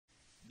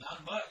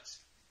Not much.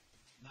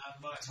 Not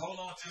much. Hold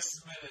on just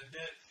a minute.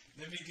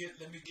 Let me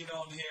get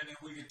on here and then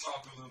we can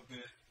talk a little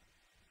bit.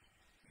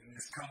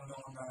 It's coming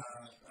on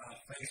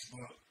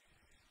Facebook.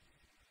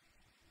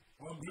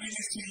 Well,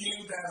 greetings to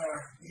you that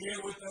are here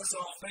with us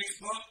on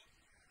Facebook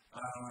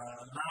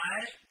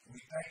live. We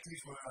thank you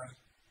for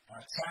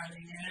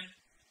chiming in.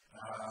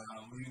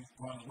 We're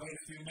going to wait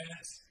a few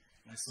minutes.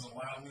 And so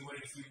while we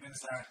wait a few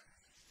minutes, I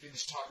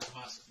finished talking to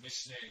my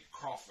missionary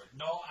Crawford.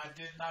 No, I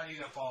did not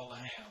eat up all the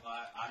ham.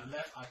 I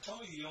left. I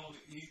told you he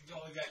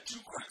only got 2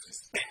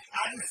 crunches.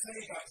 I didn't say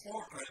he got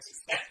 4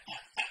 crunches.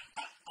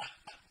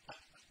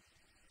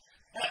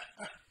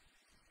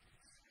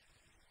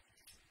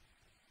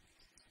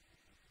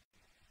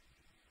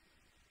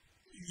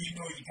 You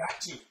know you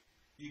got to.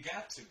 You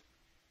got to.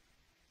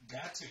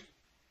 Got to.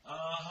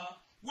 Uh-huh.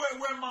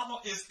 Where Mama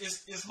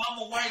is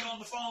Mama White on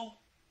the phone?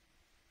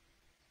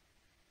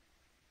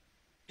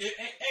 Hey,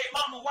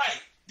 Mama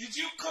White, did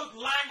you cook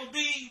lima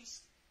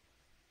beans?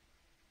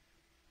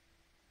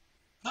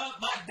 Huh?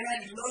 My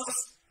daddy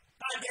loves.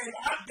 My daddy,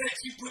 I bet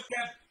you put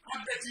that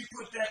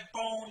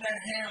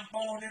ham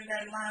bone in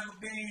that lima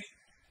bean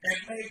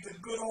and made the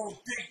good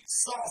old thick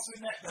sauce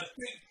in that, the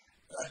thick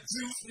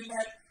juice in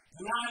that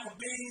lima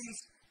beans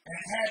and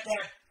had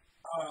that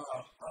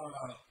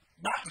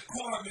not the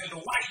cornmeal, the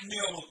white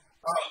meal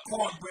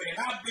cornbread.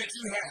 I bet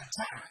you had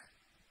time.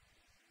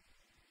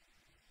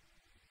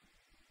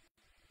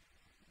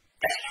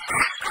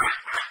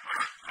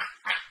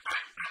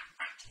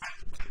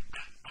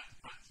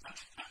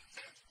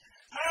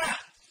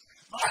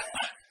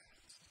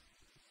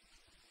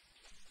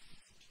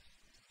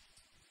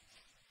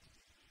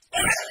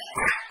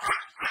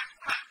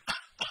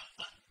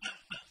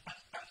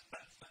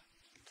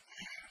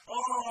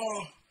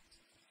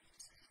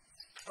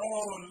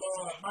 Oh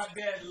Lord, my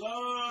dad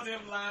loved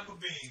them lima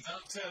beans.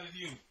 I'm telling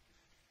you,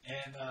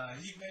 and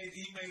he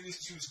made his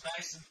juice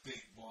nice and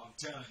thick, boy. I'm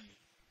telling you.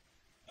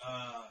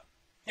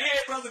 Hey,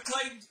 Brother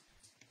Clayton,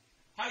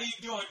 how you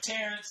doing,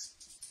 Terrence?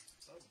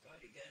 Oh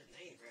God, you got his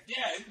name right.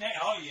 Yeah, his name.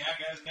 Oh yeah, I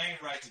got his name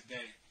right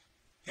today.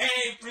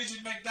 Hey,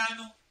 Bridget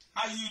McDonald,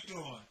 how you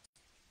doing?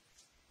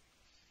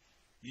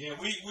 Yeah,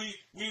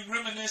 we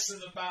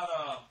reminiscing about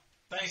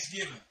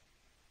Thanksgiving,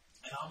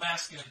 and I'm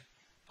asking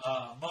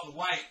Mother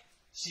White.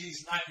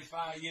 She's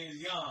 95 years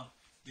young.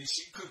 Did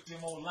she cook them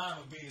old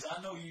lima beans?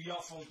 I know you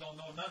young folks don't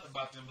know nothing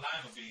about them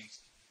lima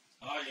beans.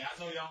 Oh, yeah, I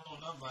know y'all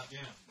don't know nothing about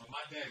them. But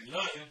my daddy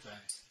loved them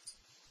things.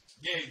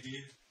 Yeah, he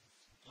did.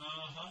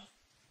 Uh-huh.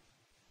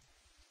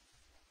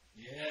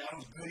 Yeah, that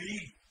was good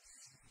eating.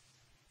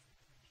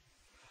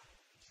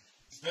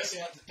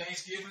 Especially after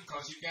Thanksgiving,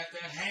 because you got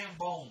that ham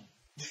bone.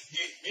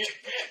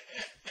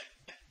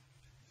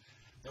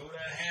 Throw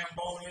that ham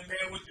bone in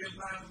there with them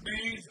lima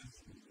beans.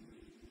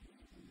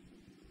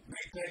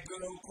 Make that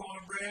good old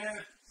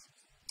cornbread.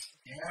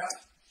 Yeah.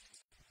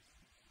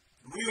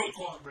 Real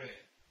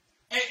cornbread.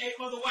 Hey,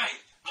 Mother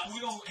White.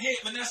 Hey,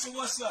 Vanessa,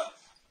 what's up?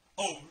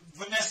 Oh,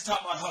 Vanessa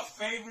talking about her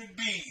favorite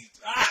beans.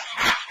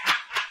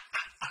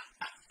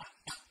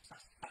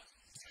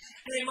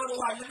 Hey, Mother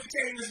White, let me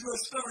tell you this little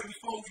story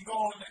before we go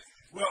on.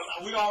 Well,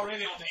 we're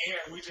already on the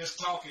air. We're just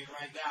talking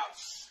right now.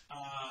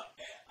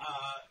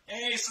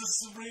 Hey,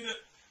 Sister Sabrina.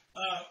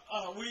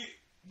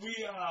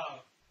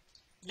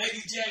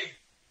 Lady J,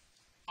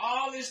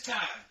 all this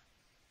time,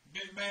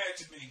 been married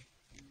to me,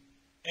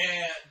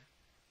 and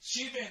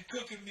she been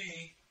cooking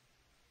me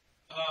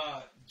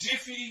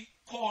Jiffy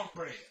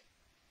cornbread.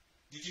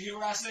 Did you hear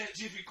what I said?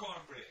 Jiffy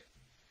cornbread.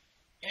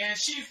 And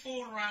she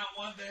fooled around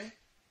one day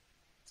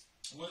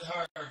with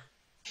her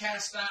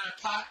cast iron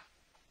pot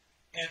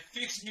and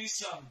fixed me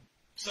some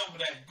of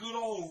that good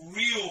old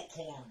real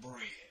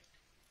cornbread.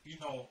 You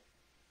know,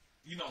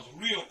 the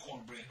real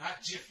cornbread,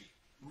 not Jiffy,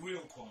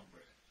 real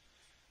cornbread.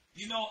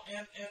 You know,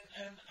 and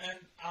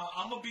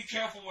I'm going to be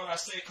careful what I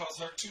say because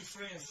her 2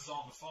 friends is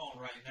on the phone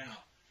right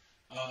now.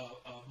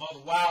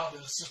 Mother Wild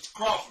and Sister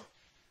Crawford.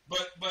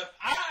 But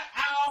I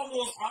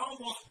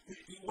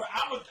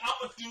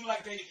would do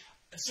like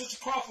Sister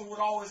Crawford would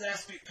always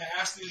ask me,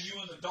 Pastor, is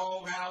you in the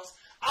doghouse?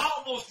 I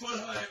almost put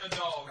her in the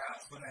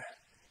doghouse for that.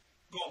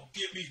 Gonna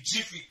give me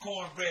Jiffy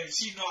cornbread.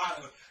 She know how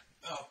to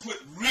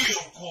put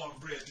real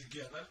cornbread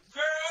together.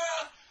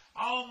 Girl,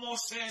 I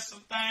almost said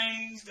some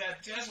things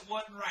that just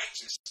wasn't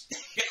righteous.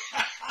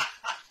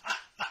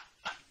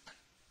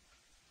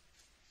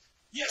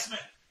 Yes, ma'am.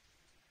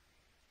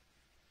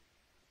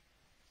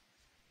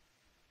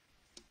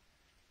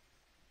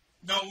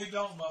 No, we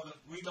don't, Mother.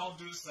 We don't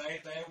do the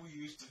same thing we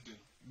used to do.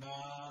 No.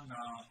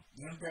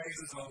 Them days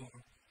is over.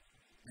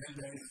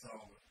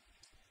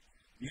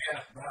 Yeah,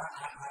 but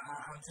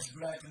I'm just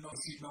glad to know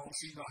she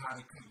know how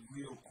to cook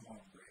real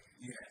cornbread.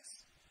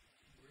 Yes.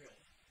 Really?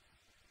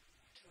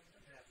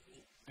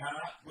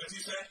 What'd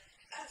you say?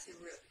 I said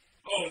really.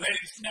 Oh,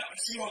 ladies, no,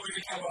 she over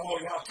here talking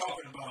about, y'all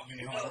talking about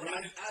me, huh? No,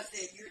 Really? I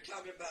said you're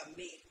talking about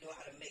me, know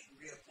how to make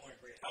real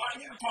cornbread. Oh, I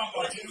didn't talk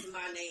about What you. is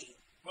my name?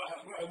 Well,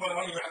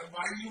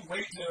 why you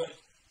wait till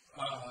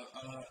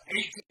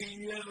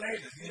 18 years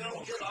later. You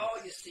don't kill all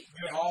your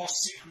secrets. Yeah, all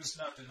secrets,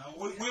 nothing.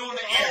 We're on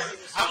the air.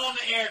 I'm on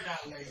the air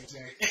now, Lady J.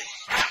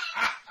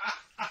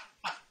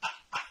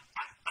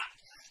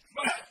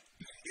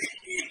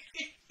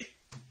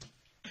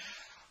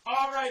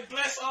 All right,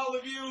 bless all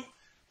of you.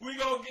 We're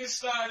going to get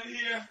started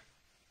here.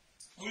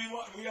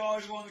 We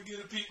always want to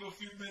give the people a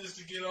few minutes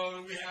to get on,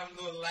 and we have a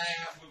little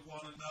laugh with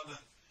one another.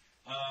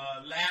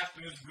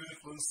 Laughter is good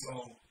for the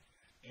soul.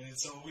 And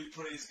so we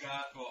praise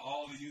God for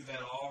all of you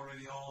that are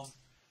already on.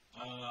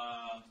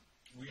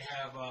 We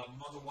have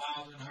Mother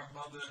Wild and her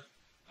mother.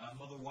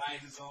 Mother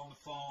White is on the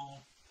phone.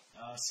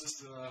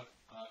 Sister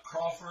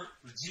Crawford,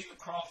 Regina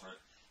Crawford,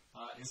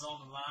 is on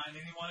the line.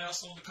 Anyone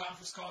else on the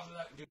conference call?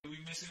 Did we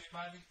miss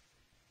anybody?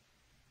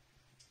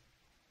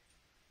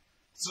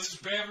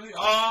 Sister Beverly?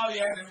 Oh,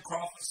 yeah, them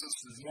Crawford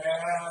sisters.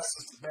 Yeah,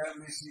 Sister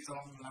Beverly, she's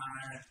on the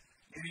line.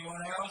 Anyone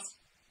else?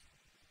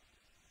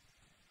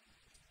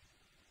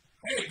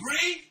 Hey,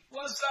 Bree,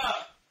 what's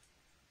up?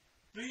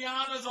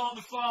 Brianna's on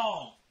the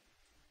phone.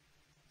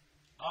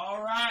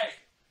 All right.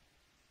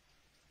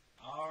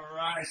 All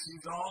right,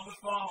 she's on the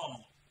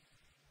phone.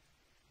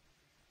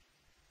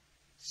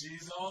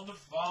 She's on the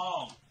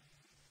phone.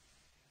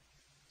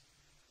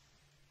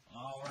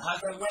 All right.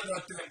 How's that weather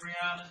up there,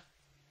 Brianna?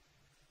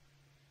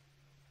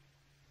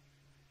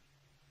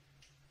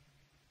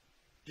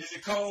 Is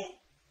it cold?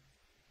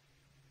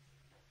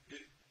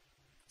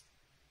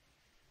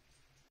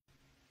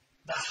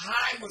 The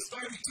high was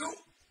 32.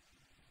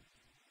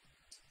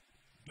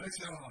 Bless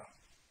your heart.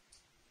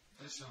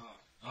 Bless your heart.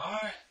 All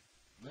right.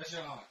 Bless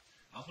your heart.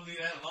 I'm going to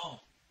leave that alone.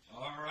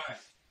 All right.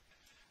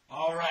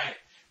 All right.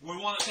 We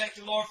want to thank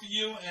the Lord for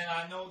you, and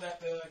I know that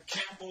the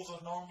Campbells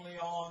are normally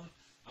on,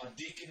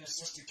 Deacon and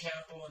Sister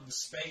Campbell and the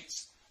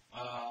Spates,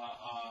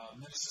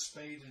 Minister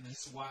Spade and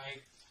his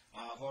wife.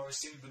 I've already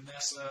seen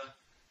Vanessa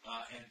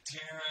and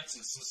Terrence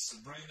and Sister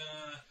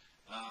Sabrina,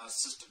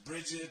 Sister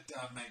Bridget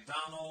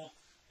McDonald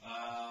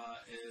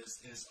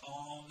is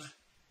on,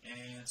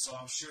 and so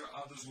I'm sure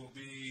others will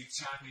be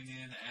chiming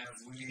in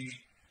as we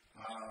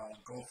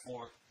go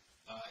forth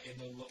in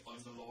the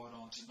Lord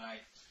on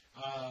tonight.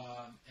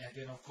 And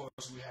then, of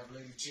course, we have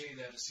Lady J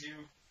that is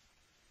here.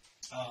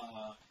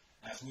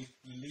 At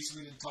least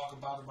we didn't talk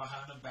about it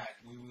behind her back.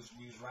 We was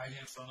right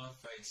here in front of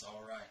her face.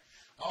 All right.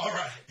 All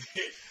right.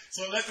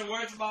 So let the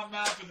words of my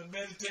mouth and the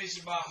meditation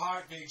of my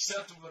heart be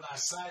acceptable in thy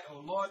sight, O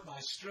Lord, my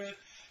strength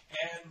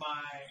and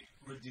my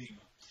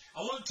Redeemer.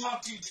 I want to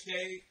talk to you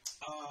today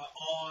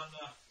on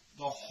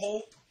the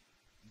hope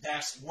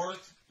that's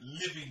worth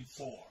living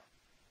for.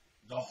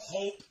 The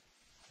hope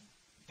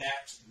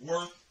that's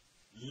worth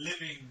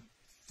living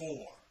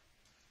for.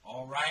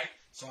 All right?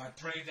 So I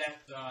pray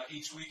that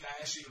each week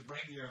I ask you to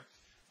bring your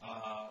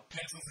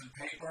pencils and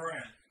paper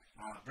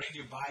and bring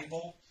your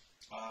Bible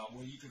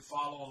where you can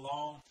follow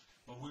along.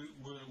 But we're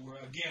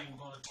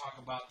going to talk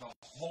about the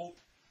hope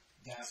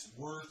that's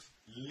worth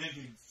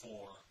living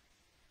for.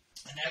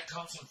 And that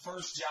comes from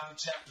 1 John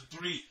chapter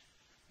 3,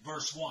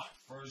 verse 1.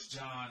 1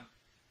 John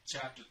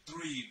chapter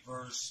 3,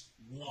 verse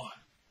 1.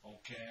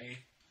 Okay?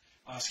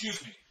 1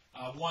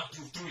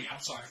 through 3. I'm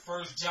sorry.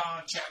 1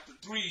 John chapter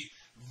 3,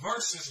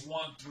 verses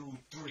 1 through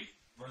 3.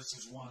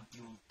 Verses 1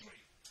 through 3.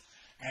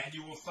 And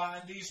you will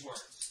find these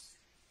words.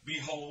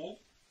 Behold,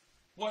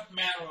 what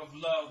manner of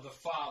love the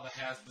Father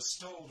has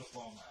bestowed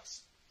upon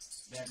us,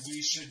 that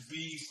we should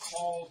be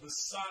called the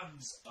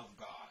sons of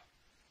God.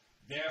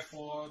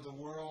 Therefore the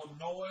world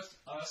knoweth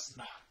us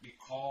not,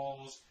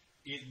 because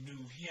it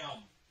knew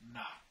him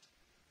not.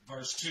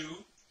 Verse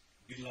 2,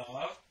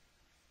 Beloved,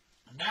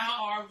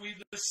 now are we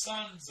the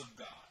sons of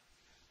God,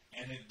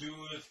 and it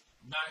doeth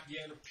not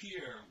yet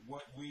appear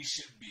what we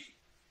should be.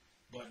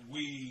 But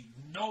we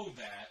know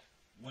that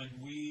when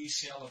we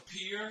shall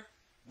appear,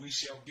 we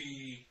shall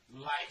be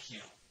like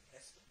him.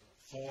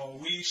 For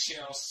we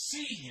shall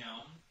see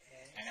him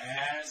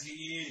as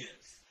he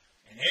is.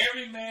 And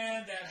every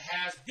man that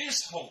has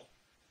this hope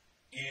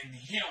in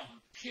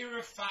him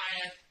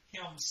purifieth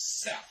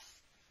himself,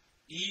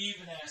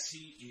 even as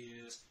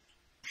he is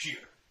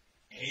pure.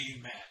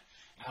 Amen.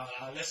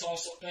 Let's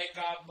also thank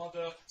God,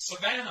 Mother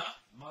Savannah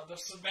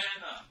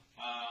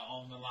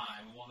on the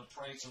line. We want to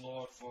praise the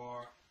Lord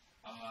for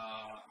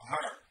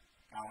her.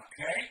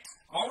 Okay?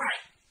 All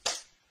right.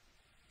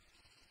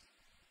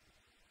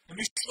 Let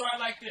me start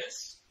like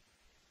this.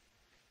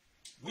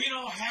 We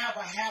don't have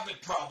a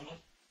habit problem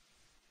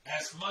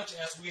as much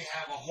as we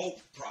have a hope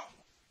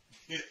problem.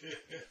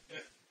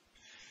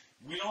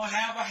 We don't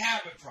have a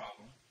habit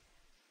problem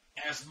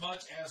as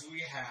much as we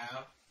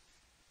have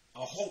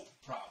a hope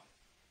problem.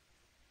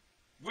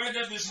 Where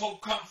does this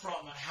hope come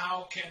from, and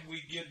how can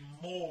we get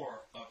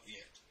more of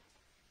it?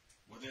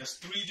 Well, there's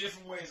 3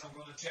 different ways I'm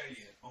going to tell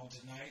you on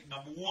tonight.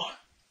 Number 1,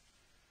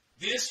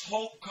 this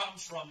hope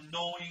comes from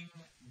knowing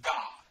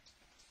God.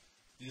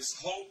 This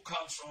hope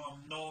comes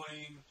from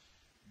knowing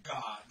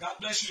God. God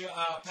bless you,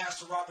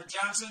 Pastor Robert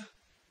Johnson,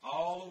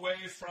 all the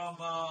way from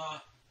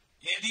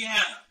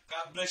Indiana.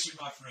 God bless you,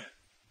 my friend.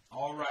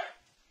 All right.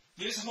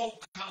 This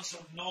hope comes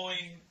from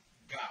knowing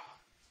God.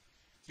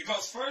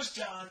 Because 1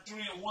 John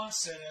 3:1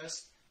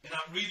 says, and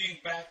I'm reading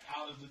back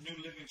out of the New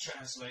Living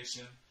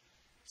Translation,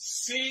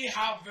 see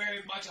how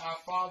very much our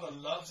Father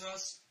loves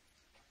us,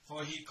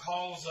 for he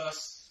calls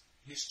us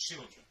his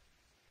children.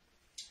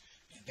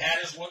 And that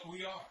is what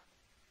we are.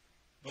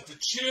 But the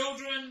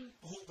children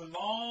who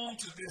belong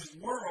to this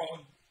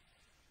world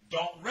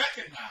don't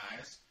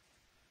recognize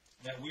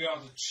that we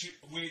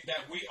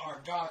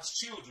are God's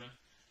children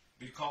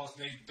because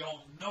they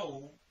don't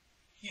know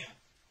him.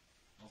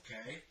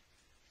 Okay?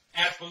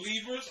 As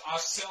believers, our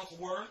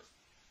self-worth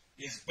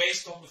is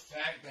based on the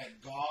fact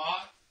that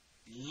God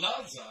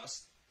loves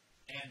us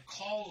and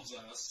calls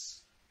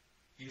us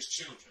his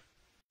children.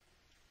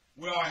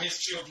 We are his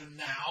children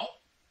now,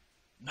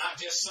 not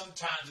just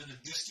sometimes in the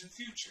distant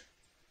future.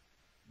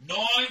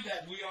 Knowing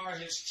that we are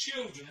his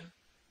children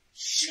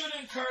should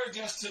encourage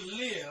us to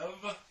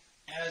live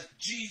as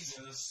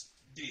Jesus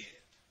did.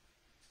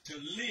 To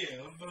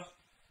live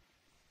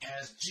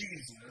as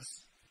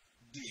Jesus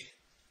did.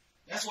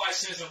 That's why it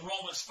says in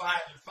Romans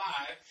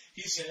 5:5,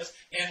 he says,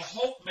 and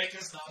hope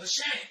maketh not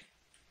ashamed,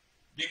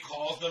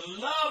 because the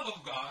love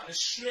of God is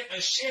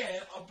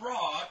shed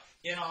abroad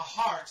in our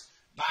hearts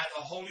by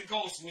the Holy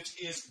Ghost,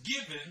 which is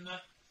given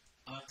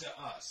unto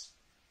us.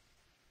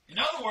 In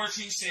other words,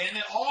 he's saying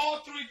that all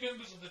three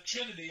members of the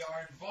Trinity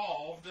are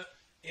involved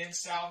in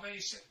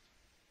salvation.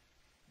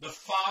 The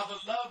Father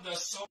loved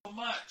us so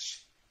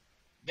much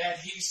that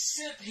he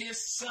sent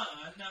his Son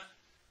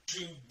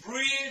to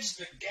bridge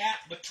the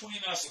gap between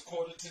us,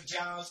 according to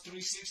John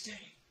 3:16.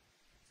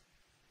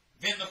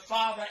 Then the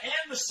Father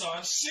and the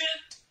Son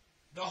sent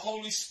the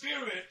Holy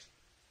Spirit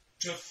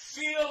to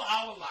fill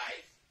our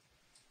life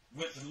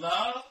with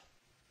love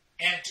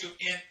and to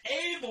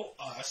enable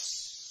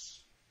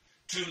us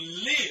to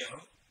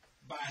live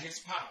by his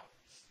power.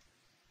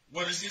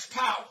 What is his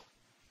power?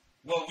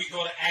 Well, we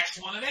go to Acts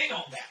 1:8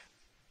 on that.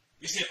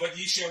 He said, but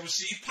ye shall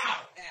receive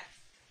power.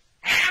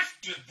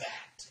 After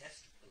that,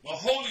 the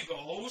Holy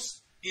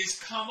Ghost is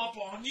come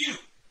upon you,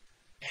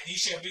 and ye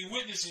shall be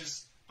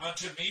witnesses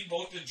unto me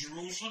both in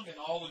Jerusalem and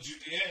all of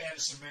Judea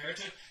and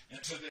Samaria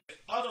and to the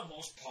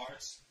uttermost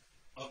parts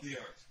of the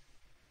earth.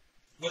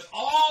 With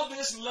all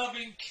this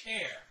loving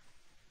care,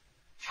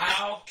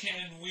 how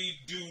can we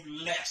do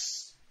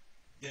less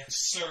than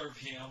serve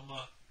him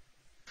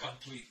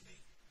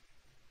completely?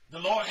 The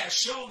Lord has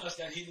shown us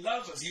that he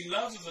loves us. He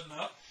loves us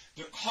enough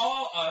to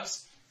call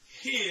us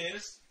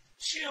his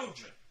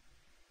children.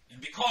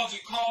 And because he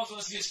calls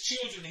us his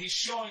children, he's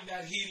showing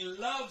that he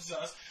loves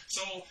us.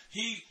 So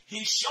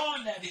he's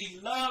showing that he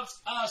loves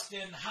us.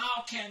 Then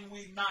how can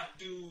we not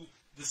do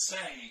the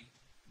same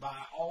by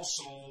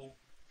also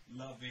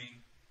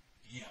loving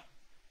him?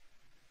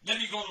 Let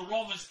me go to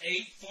Romans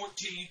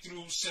 8:14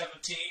 through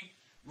 17.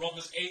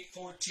 Romans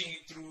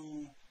 8:14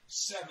 through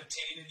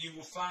 17, and you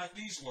will find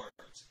these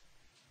words.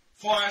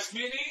 For as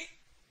many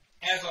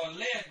as are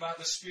led by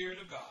the Spirit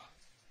of God,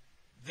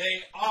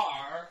 they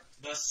are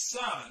the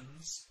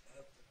sons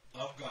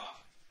of God.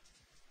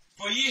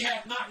 For ye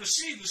have not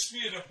received the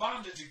spirit of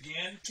bondage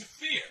again to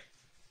fear,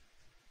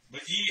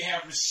 but ye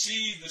have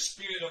received the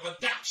spirit of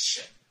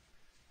adoption,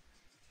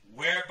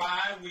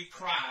 whereby we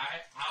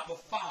cry, Abba,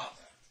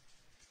 Father.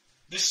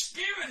 The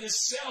Spirit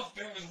itself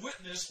bears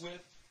witness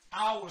with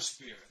our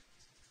spirit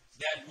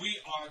that we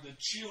are the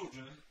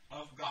children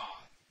of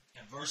God.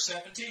 And verse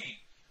 17,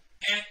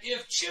 and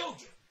if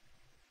children,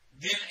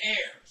 then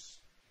heirs,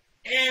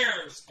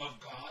 heirs of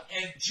God,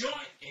 and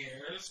joint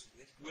heirs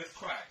with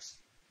Christ.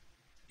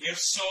 If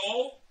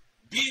so,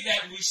 be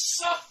that we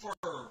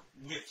suffer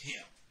with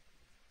him,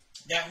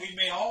 that we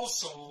may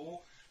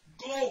also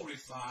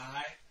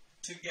glorify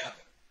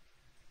together.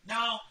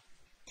 Now,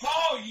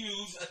 Paul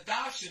used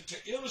adoption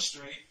to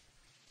illustrate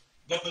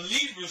the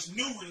believer's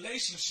new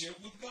relationship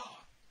with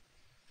God.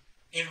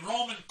 In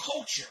Roman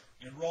culture,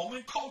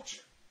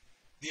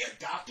 the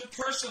adopted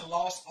person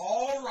lost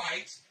all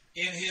rights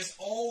in his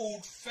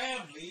old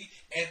family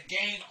and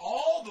gained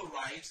all the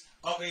rights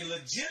of a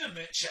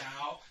legitimate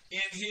child in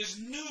his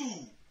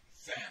new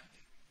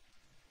family.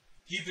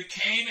 He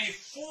became a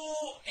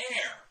full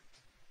heir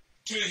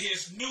to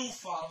his new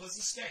father's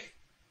estate.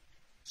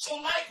 So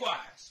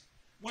likewise,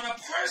 when a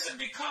person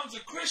becomes a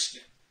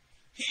Christian,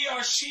 he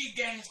or she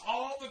gains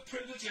all the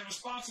privilege and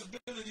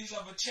responsibilities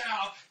of a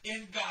child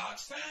in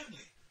God's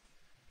family.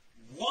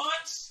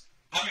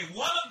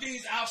 One of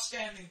these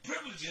outstanding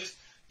privileges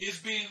is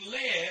being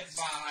led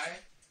by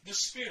the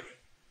Spirit.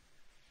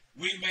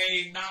 We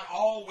may not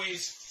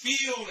always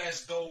feel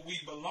as though we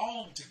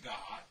belong to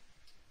God,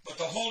 but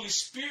the Holy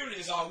Spirit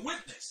is our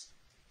witness.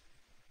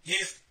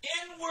 His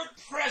inward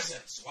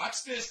presence,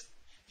 watch this,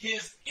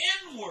 his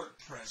inward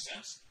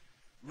presence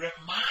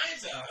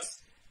reminds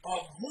us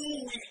of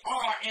who we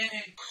are and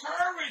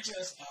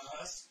encourages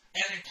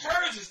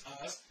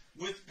us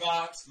with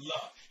God's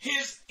love.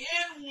 His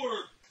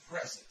inward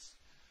presence.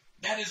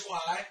 That is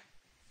why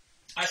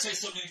I say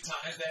so many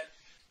times that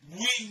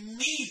we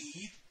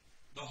need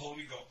the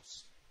Holy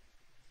Ghost.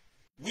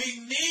 We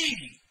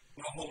need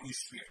the Holy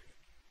Spirit.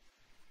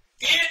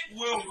 It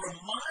will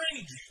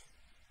remind you,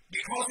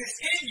 because it's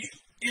in you,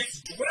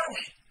 it's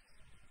dwelling.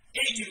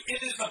 in you.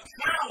 It is the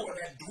power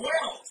that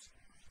dwells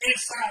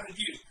inside of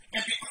you.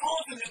 And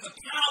because it is the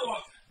power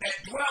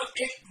that dwells,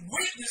 it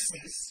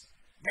witnesses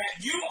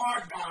that you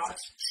are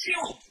God's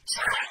child.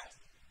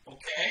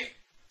 Okay?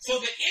 So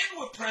the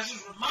inward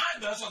presence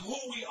reminds us of who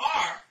we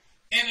are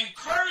and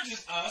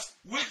encourages us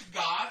with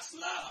God's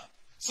love.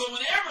 So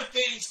whenever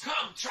things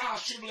come,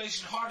 trials,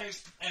 tribulation,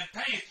 heartaches, and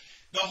pain,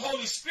 the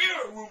Holy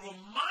Spirit will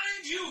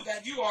remind you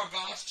that you are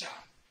God's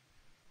child.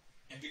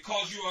 And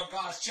because you are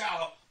God's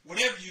child,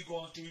 whatever you're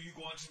going through, you're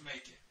going to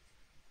make it.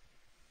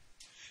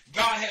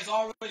 God has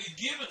already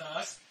given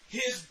us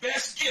his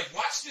best gift.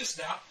 Watch this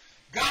now.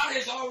 God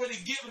has already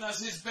given us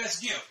his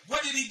best gift.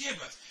 What did he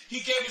give us? He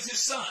gave us his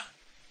son.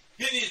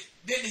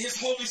 Then his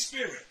Holy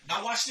Spirit.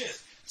 Now watch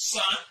this.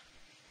 Son,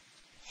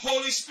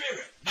 Holy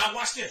Spirit. Now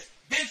watch this.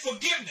 Then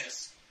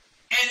forgiveness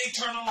and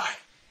eternal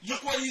life.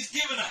 Look what he's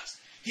given us.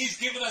 He's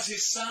given us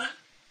his son.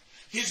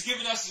 He's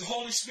given us his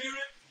Holy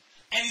Spirit.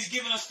 And he's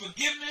given us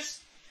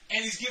forgiveness.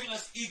 And he's given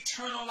us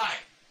eternal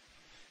life.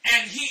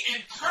 And he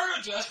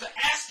encouraged us to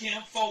ask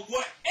him for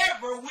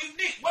whatever we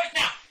need. Wait,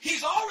 now,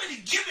 he's already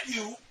given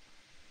you,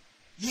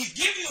 he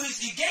gave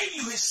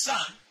you his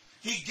son,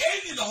 he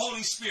gave you the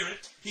Holy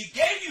Spirit, he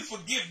gave you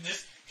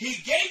forgiveness, he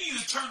gave you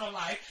eternal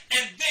life,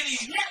 and then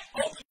he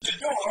yet opened the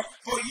door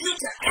for you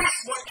to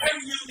ask whatever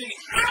you need.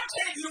 How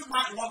can you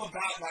not love a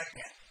God like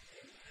that?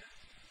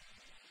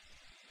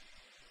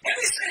 Let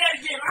me say that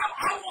again.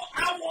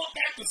 I want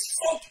that to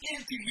soak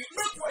into you.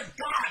 Look what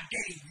God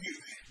gave you.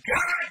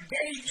 God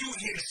gave you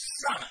his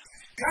son.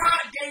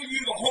 God gave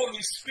you the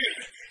Holy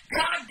Spirit.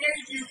 God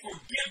gave you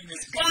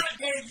forgiveness. God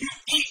gave you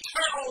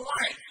eternal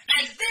life.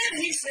 And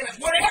then he says,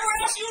 whatever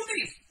else you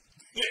need,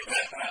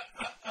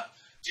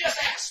 just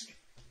ask me.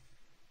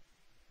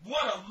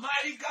 What a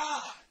mighty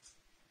God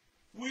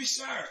we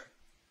serve.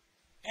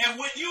 And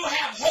when you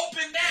have hope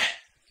in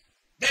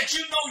that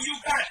you know you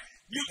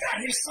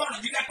got his son,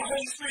 you got the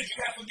Holy Spirit,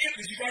 you got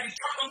forgiveness, you got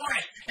eternal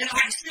life, and I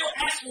can still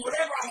ask for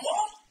whatever I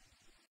want.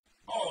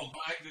 Oh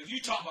my goodness, you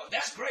talking about,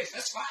 that's grace,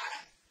 that's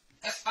five.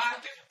 That's five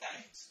different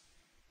things.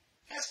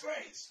 That's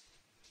grace.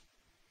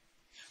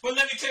 But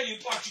let me tell you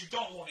a part you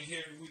don't want to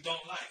hear and we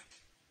don't like.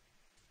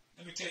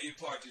 Let me tell you a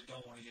part you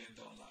don't want to hear and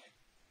don't like.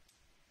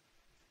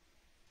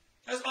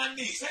 That's my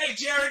niece. Hey,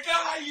 Jerica,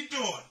 how you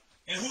doing?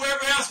 And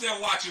whoever else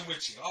there watching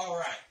with you. All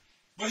right.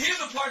 But here's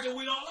the part that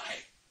we don't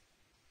like.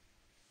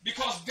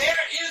 Because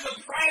there is a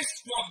price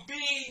for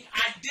being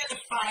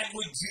identified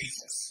with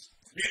Jesus.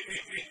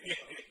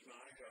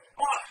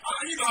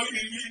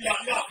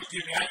 Y'all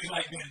forgive me. I just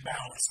like being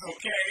balanced,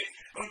 okay?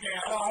 Okay,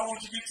 I don't want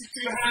you to get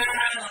too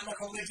high. I'm not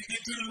going to let you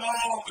get too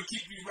low, but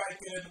keep me right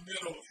there in the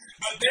middle.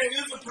 But there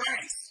is a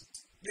price.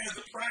 There's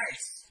a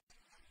price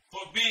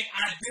for being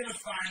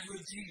identified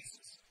with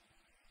Jesus.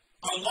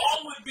 Along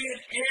with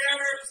being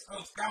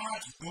heirs of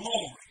God's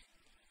glory,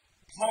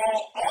 Paul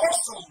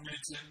also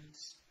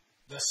mentions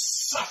the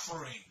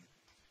suffering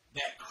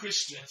that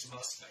Christians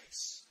must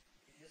face.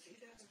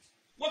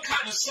 What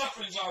kind of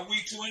sufferings are we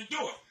to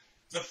endure?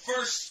 The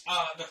first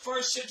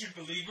century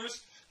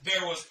believers,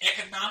 there was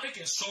economic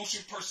and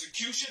social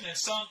persecution, and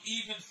some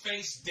even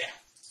faced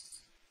death.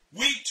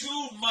 We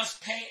too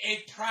must pay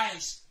a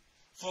price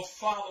for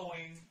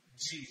following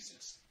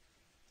Jesus.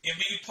 In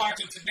many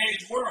parts of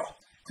today's world,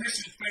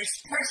 Christians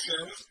face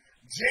pressures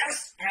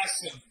just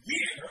as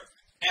severe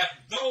as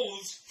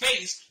those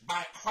faced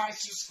by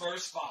Christ's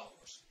first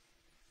followers.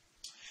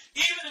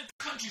 Even in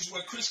countries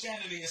where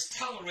Christianity is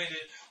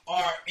tolerated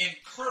or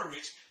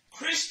encouraged,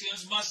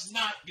 Christians must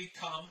not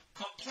become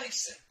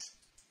complacent.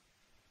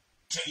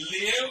 To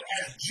live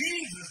as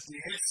Jesus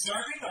did,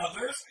 serving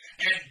others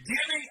and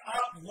giving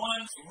up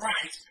one's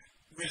rights,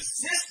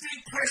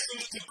 resisting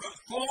pressures to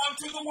conform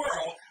to the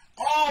world,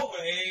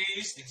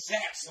 always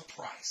exacts a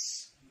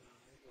price.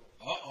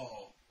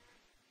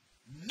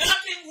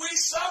 Nothing we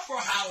suffer,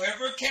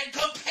 however, can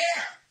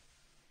compare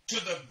to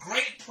the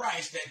great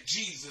price that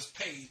Jesus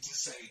paid to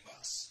save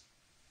us.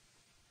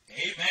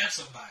 Amen,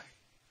 somebody.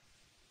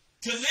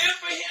 To live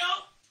for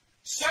him,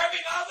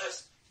 serving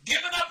others,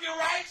 giving up your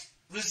rights,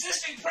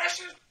 resisting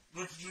pressure,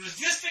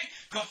 resisting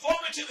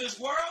conforming to this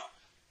world,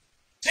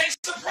 takes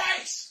a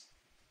price.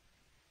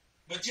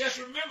 But just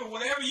remember,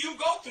 whatever you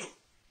go through,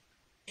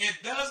 it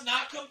does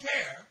not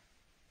compare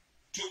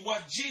to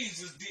what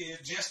Jesus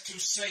did just to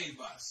save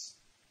us.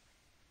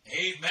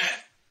 Amen.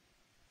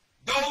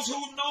 Those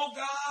who know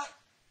God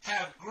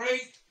have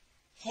great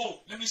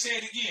hope. Let me say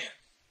it again.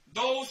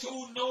 Those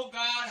who know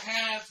God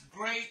have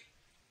great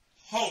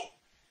hope.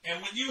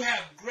 And when you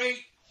have great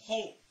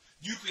hope,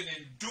 you can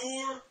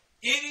endure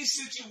any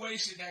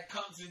situation that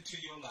comes into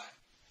your life.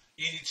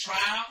 Any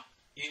trial,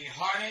 any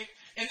heartache.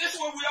 And this is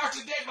where we are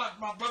today,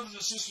 my brothers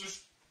and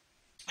sisters,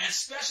 and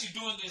especially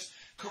during this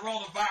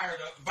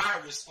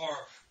coronavirus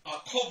or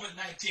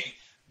COVID-19.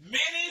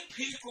 Many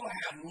people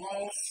have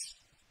lost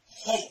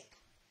hope.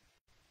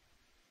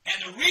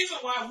 And the reason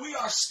why we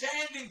are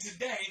standing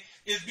today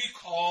is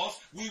because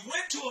we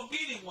went to a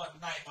meeting one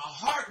night. My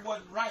heart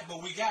wasn't right,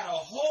 but we got a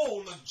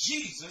hold of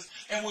Jesus.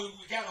 And when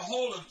we got a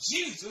hold of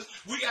Jesus,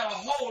 we got a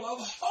hold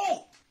of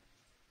hope.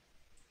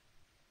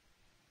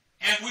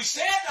 And we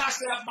said to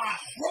ourselves, my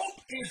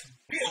hope is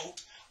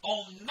built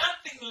on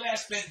nothing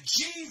less than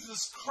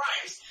Jesus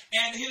Christ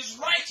and his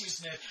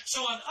righteousness.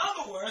 So in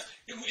other words,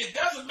 it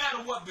doesn't matter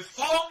what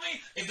befall me.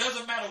 It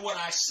doesn't matter what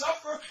I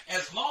suffer.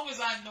 As long as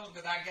I know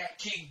that I got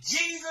King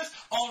Jesus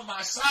on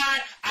my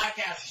side, I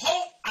got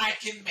hope I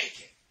can make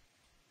it.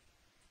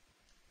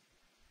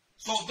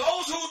 So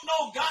those who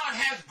know God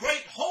have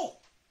great hope.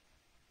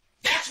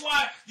 That's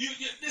why you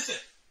listen,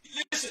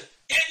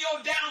 in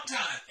your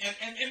downtime,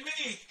 and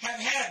many have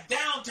had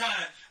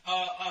downtime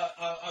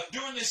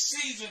during this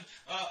season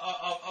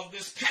of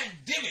this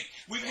pandemic.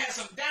 We've had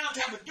some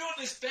downtime, but during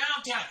this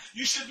downtime,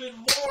 you should have been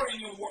more in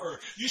your word.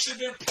 You should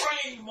have been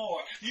praying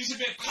more. You should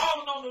have been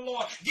calling on the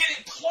Lord,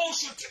 getting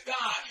closer to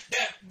God,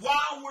 that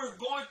while we're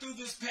going through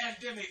this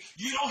pandemic,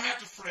 you don't have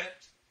to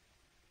fret.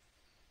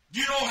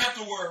 You don't have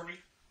to worry.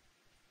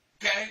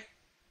 Okay?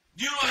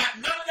 You don't have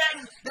none of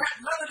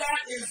that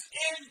is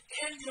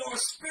in your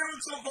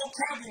spiritual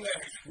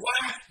vocabulary.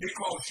 Why?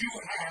 Because you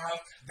have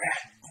that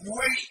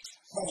great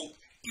hope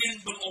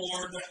in the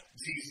Lord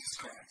Jesus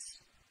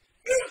Christ.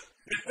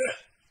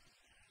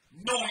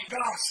 Knowing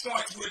God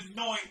starts with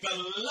knowing the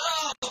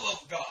love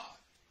of God.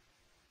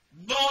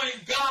 Knowing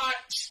God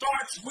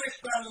starts with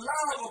the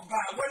love of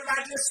God. What did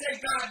I just say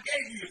God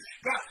gave you?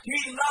 God,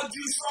 he loved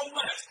you so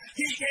much.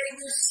 He gave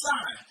his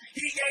son.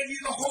 He gave you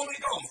the Holy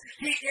Ghost.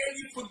 He gave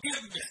you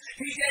forgiveness.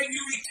 He gave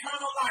you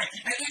eternal life.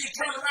 And then you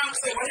turn around and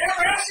say,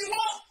 whatever else you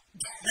want.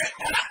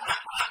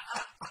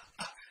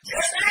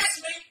 Just ask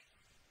me.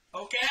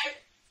 Okay?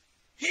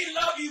 He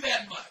loved you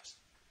that much.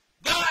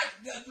 God,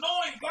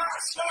 knowing God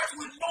starts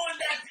with knowing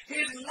that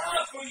his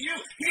love for you,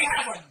 he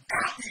has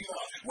agape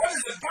love. What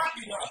is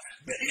agape love?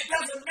 It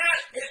doesn't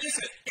matter.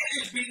 Listen, it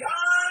is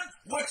beyond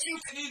what you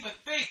can even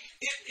think.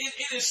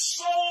 It is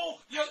so,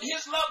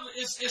 his love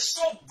is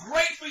so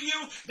great for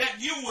you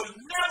that you will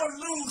never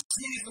lose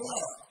his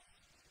love.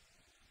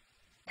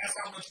 That's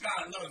how much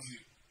God loves you.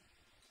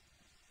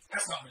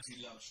 That's how much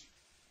he loves you.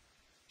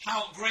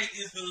 How great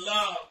is the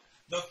love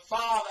the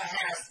Father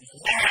has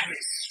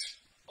lavished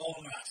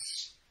on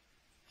us.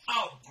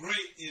 How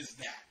great is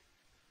that?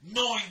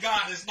 Knowing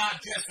God is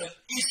not just an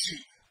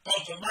issue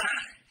of the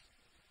mind,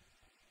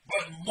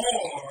 but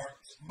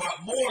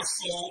more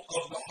so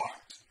of the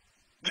heart.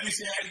 Let me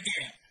say that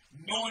again.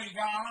 Knowing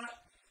God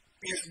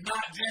is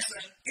not just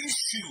an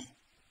issue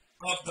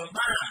of the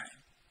mind,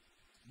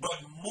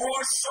 but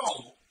more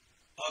so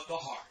of the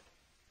heart.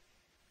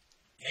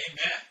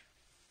 Amen.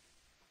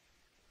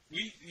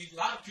 A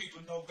lot of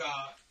people know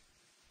God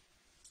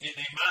in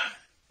their mind,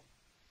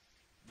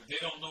 but they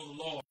don't know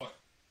the Lord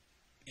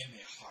in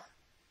their heart.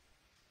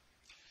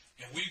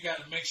 And we've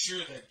got to make sure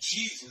that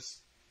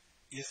Jesus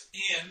is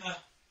in our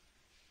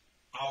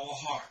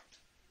heart.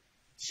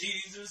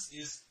 Jesus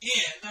is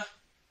in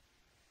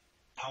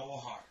our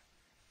heart.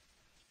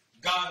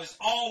 God is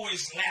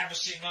always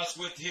lavishing us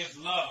with his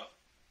love.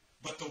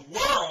 But the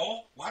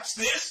world, watch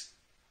this,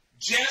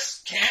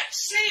 just can't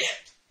see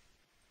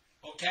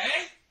it.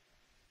 Okay?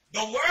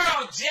 The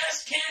world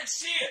just can't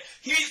see it.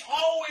 He's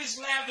always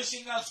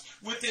lavishing us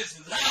with his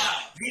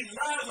love. He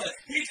loves us.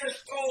 He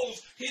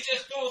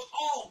just throws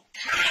all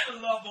kind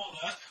of love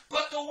on us,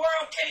 but the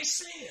world can't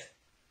see it.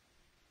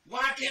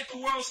 Why can't the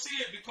world see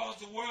it? Because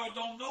the world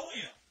don't know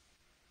him.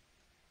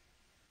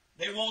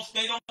 They don't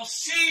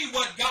see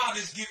what God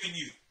has given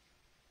you.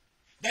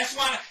 That's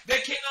why they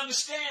can't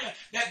understand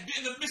that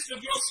in the midst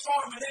of your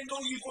storm, and they know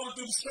you're going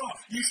through the storm,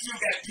 you still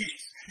got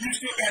peace. You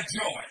still got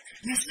joy.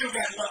 You still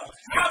got love.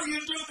 How do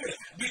you do this?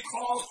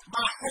 Because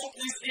my hope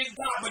is in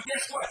God. But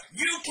guess what?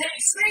 You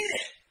can't see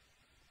it.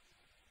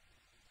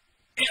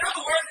 In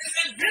other words, it's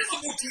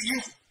invisible to you.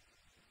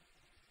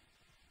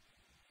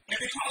 And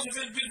because it's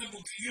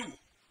invisible to you,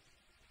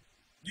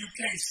 you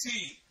can't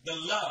see the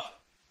love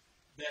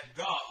that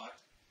God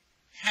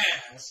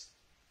has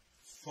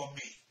for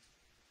me.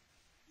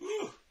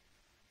 Whew.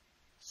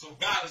 So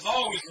God is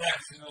always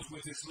lavishing us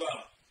with his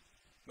love.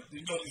 But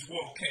you know this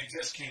world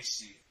can't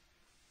see it.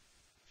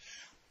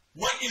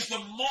 What is the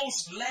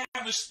most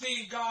lavish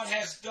thing God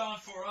has done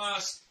for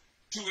us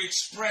to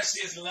express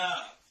his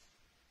love?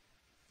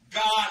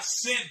 God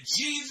sent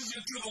Jesus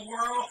into the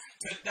world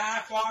to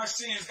die for our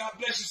sins. God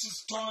bless you,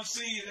 Sister Torn.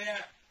 See you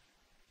there.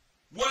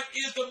 What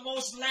is the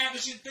most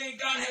lavishing thing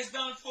God has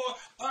done for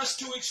us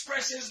to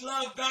express his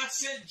love? God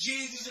sent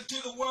Jesus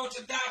into the world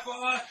to die for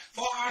us,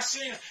 for our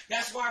sins.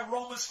 That's why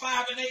Romans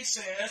 5:8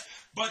 says,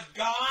 but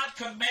God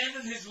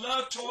commanded his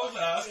love towards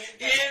us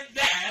in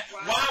that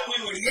while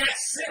we were yet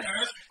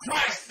sinners,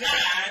 Christ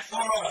died for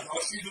us.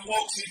 Oh,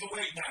 she's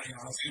awake now,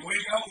 y'all. She's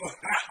awake up.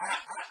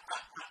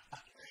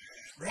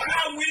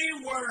 While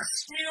we were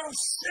still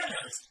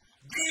sinners,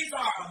 these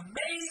are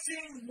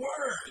amazing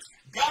words.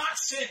 God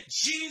sent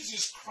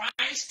Jesus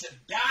Christ to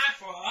die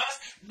for us,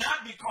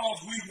 not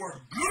because we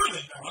were good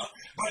enough,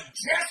 but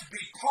just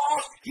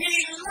because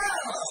he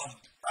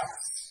loved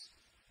us.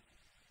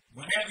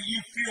 Whenever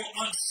you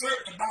feel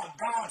uncertain about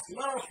God's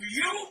love for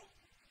you,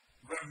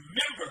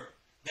 remember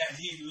that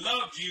he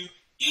loved you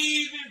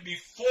even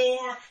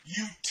before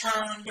you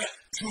turned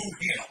to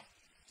him.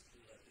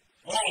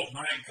 Oh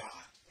my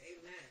God.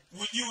 Amen.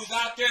 When you was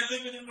out there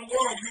living in the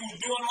world, you were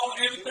doing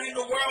everything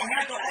the world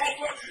had to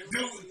offer.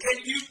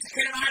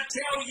 Can I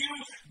tell you,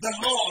 the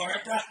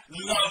Lord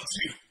loves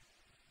you.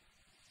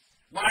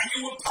 While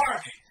you were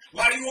partying,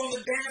 while you on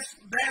the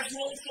dance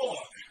room floor,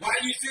 while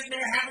you sitting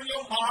there having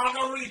your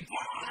margarita,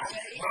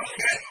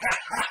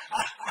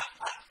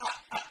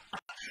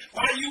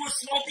 while you were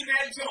smoking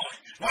that joint,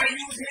 while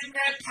you was hitting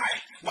that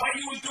pipe, while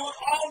you was doing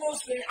all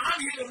those things, I'm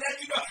here to let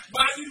you know,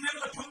 while you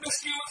living a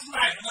promiscuous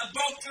life, an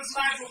adulterous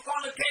life, a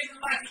fornicating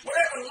life,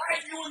 whatever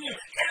life you in,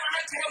 can I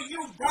tell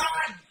you,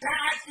 God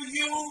died for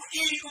you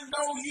even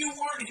though you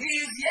weren't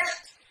His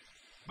yet,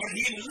 but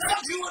He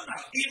loved you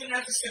enough, even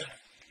as a sinner,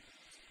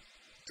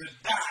 to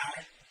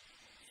die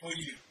for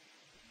you.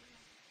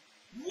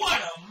 What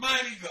a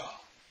mighty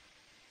God.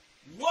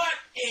 What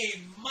a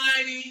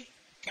mighty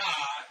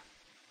God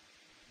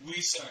we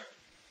serve.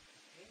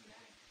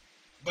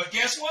 But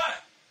guess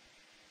what?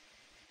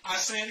 I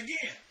say it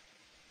again.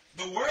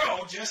 The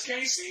world just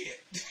can't see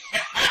it.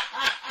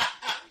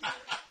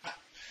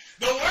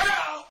 The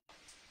world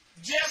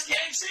just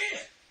can't see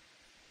it.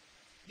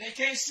 They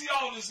can't see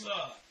all this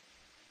love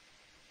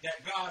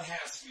that God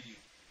has for you.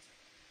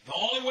 The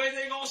only way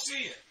they're going to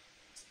see it,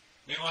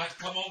 they're going to have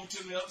to come over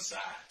to the other side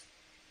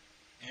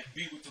and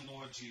be with the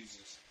Lord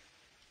Jesus.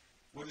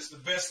 What is the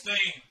best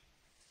thing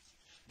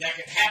that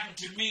can happen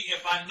to me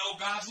if I know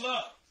God's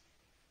love?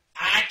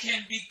 I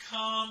can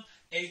become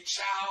a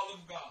child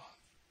of God.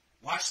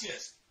 Watch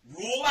this.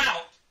 Rule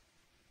out,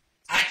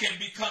 I can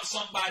become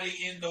somebody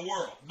in the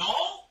world. No.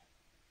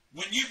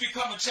 When you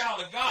become a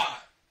child of God,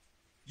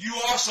 you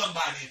are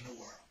somebody in the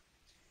world.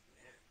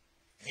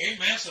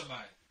 Amen,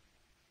 somebody.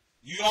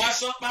 You are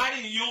somebody,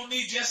 and you don't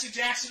need Jesse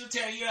Jackson to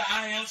tell you,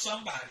 I am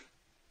somebody.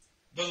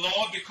 The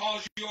Lord,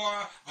 because you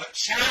are a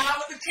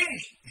child of the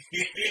King.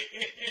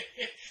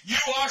 You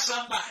are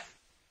somebody.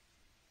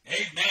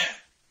 Amen.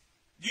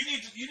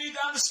 You need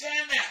to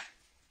understand that.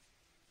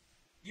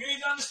 You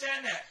need to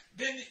understand that.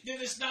 Then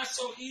it's not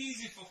so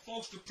easy for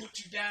folks to put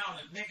you down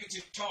and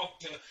negative talk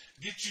to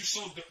get you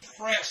so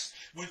depressed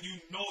when you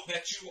know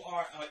that you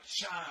are a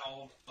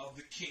child of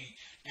the King.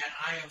 And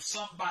I am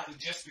somebody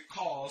just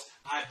because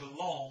I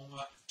belong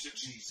to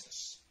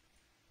Jesus.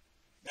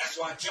 That's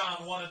why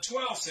John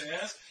 1:12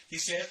 says, he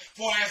says,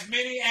 for as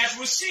many as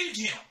received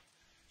him,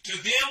 to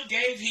them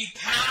gave he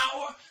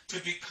power to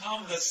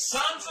become the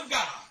sons of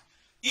God,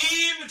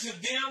 even to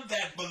them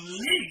that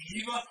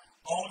believe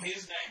on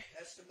his name.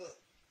 That's the book.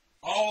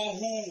 All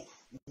who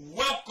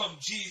welcome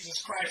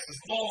Jesus Christ as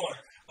Lord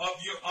of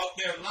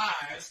their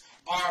lives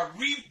are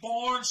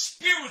reborn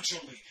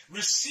spiritually,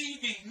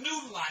 receiving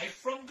new life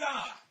from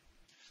God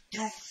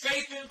through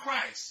faith in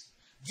Christ.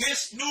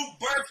 This new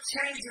birth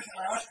changes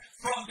us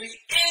from the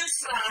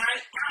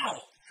inside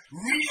out,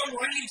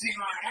 rearranging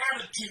our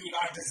attitude,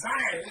 our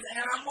desires, and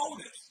our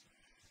motives.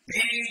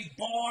 Being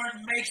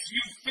born makes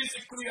you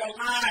physically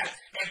alive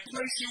and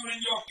place you in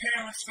your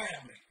parents'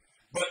 family.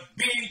 But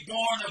being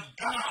born of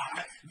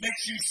God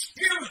makes you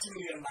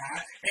spiritually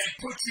alive and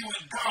puts you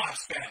in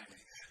God's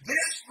family.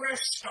 This fresh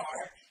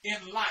start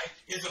in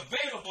life is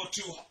available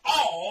to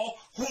all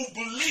who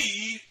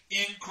believe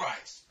in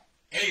Christ.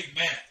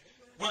 Amen.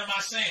 What am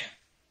I saying?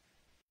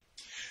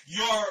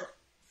 Your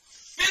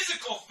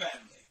physical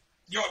family,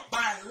 your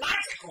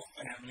biological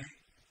family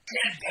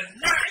can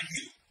deny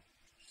you.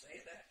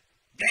 Say that.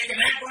 They can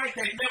act like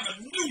they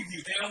never knew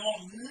you. They don't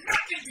want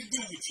nothing to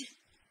do with you.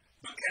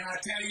 But can I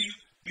tell you,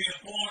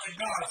 being born in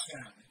God's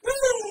family,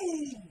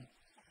 woo!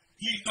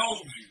 He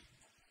knows you.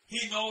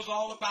 He knows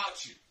all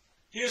about you.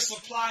 He'll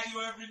supply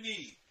your every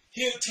need.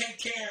 He'll take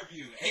care of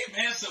you.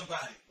 Amen,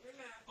 somebody.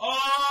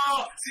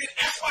 Oh, see,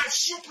 that's why it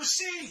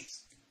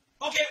supersedes.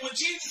 Okay, when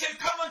Jesus said,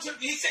 come unto me,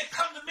 he said,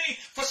 come to me,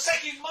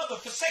 forsaking mother,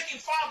 forsaking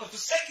father,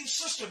 forsaking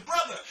sister,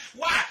 brother.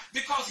 Why?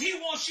 Because he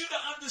wants you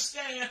to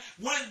understand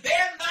when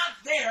they're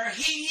not there,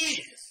 he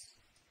is.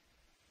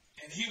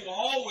 And he will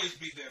always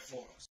be there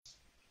for us.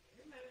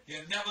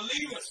 He'll never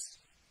leave us,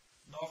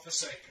 nor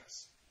forsake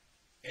us.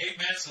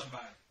 Amen,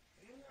 somebody.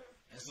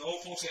 As the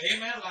old folks say,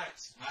 amen,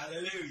 lights.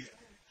 Hallelujah.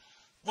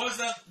 What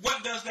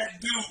does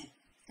that do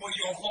for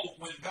your hope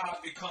when God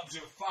becomes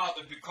your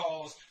father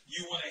because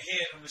you went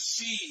ahead and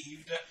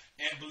received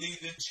and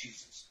believed in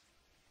Jesus?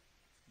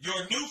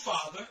 Your new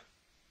father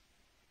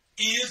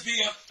is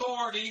the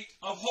authority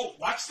of hope.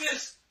 Watch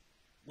this.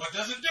 What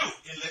does it do?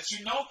 It lets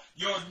you know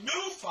your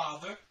new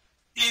father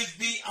is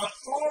the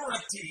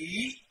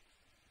authority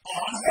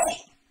on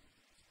hope.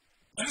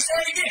 Let me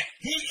say it again.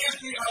 He is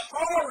the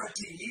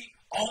authority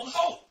on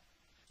hope.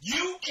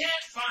 You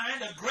can't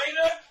find a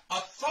greater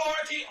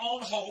authority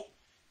on hope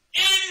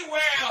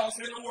anywhere else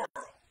in the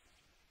world.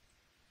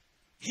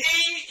 He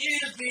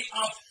is the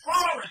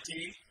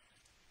authority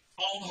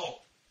on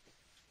hope.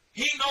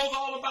 He knows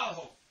all about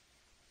hope.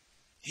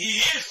 He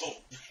is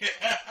hope.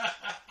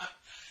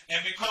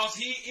 And because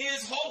he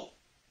is hope,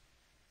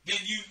 then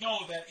you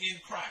know that in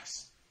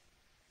Christ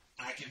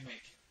I can make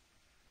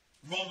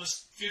it.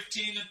 Romans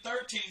 15 and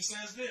 13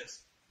 says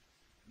this.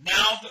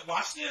 Now,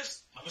 watch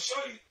this. I'm going to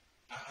show you.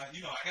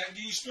 I got to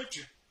give you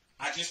scripture.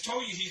 I just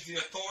told you he's the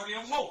authority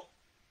of hope.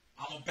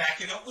 I'm going to back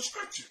it up with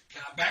scripture.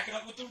 Can I back it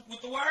up with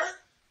the word?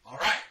 All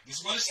right. This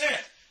is what it says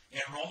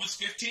in Romans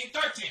 15:13.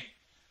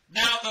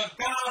 Now the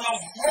God of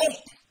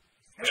hope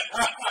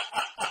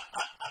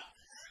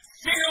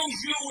fills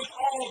you with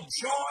all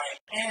joy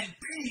and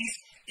peace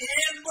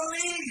in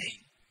believing,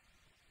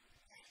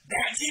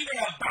 that ye may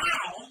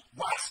abound,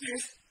 watch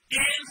this,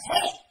 in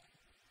hope,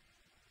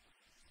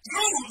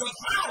 through the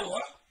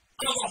power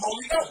of the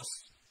Holy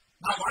Ghost.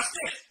 Now watch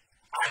this.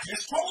 I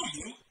just told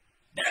you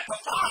that the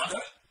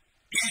Father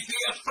is the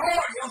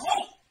authority of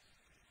hope.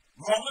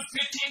 Romans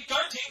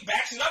 15:13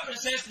 backs it up and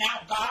says, now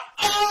God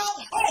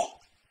of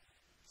hope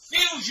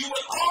fills you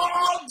with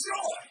all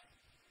joy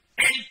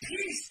and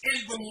peace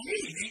in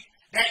believing,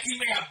 that you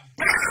may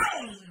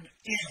abound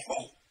in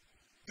hope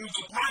through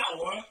the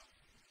power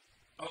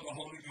of the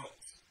Holy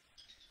Ghost.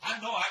 I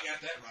know I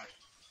got that right.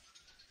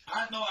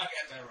 I know I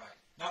got that right.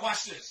 Now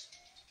watch this.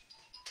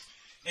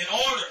 In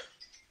order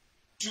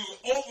to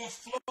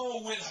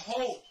overflow with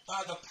hope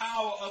by the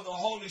power of the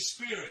Holy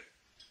Spirit,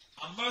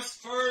 I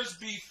must first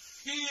be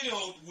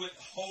filled with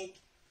hope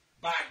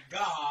by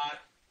God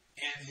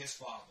and His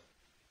Father.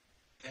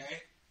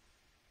 Okay?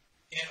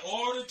 In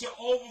order to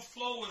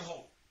overflow with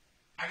hope,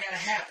 I gotta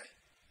have it.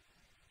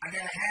 I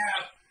gotta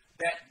have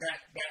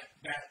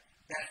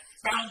that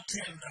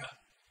fountain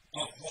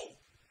of hope.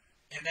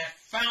 And that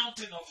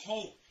fountain of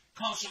hope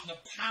comes from the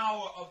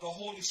power of the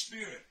Holy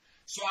Spirit.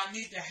 So I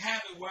need to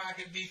have it where I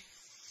can be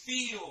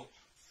filled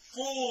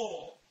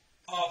full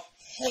of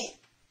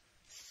hope.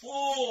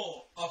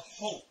 Full of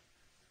hope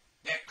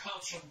that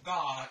comes from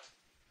God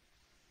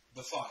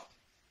the Father.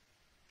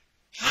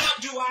 How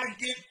do I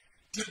get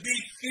to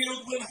be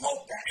filled with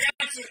hope?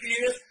 The answer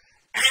is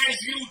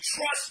as you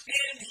trust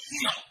in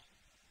Him.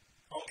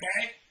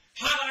 Okay?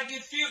 How do I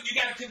get filled? You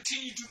got to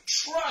continue to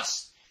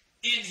trust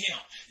in Him.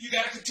 You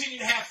got to continue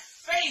to have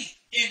faith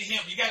in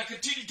Him. You got to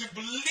continue to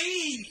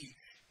believe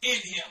in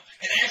Him.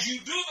 And as you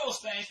do those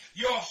things,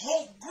 your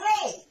hope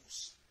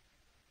grows.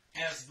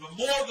 As the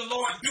more the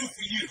Lord do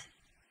for you,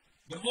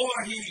 the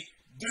more He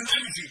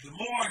delivers you, the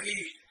more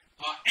He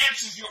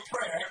answers your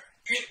prayer,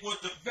 it will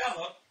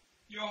develop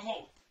your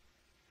hope.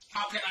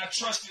 How can I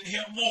trust in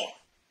Him more?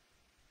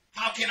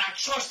 How can I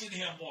trust in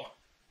Him more?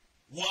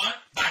 One,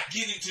 by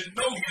getting to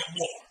know Him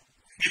more.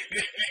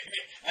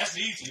 That's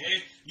easy, eh?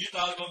 You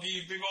thought I was going to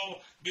give you a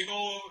big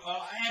old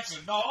answer.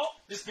 No,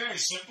 it's very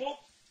simple.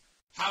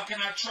 How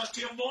can I trust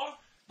Him more?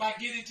 By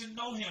getting to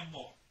know Him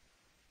more.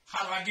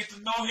 How do I get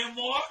to know Him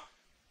more?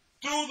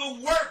 Through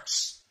the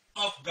works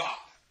of God.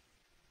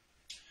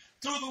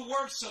 Through the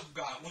works of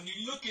God. When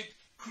you look at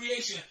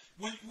creation,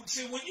 when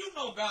you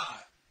know God,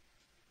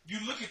 you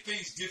look at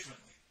things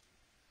differently.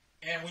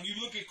 And when you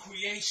look at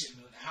creation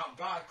and how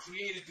God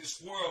created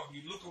this world,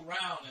 you look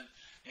around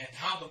and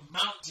how the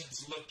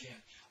mountains look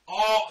and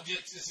all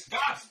just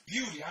God's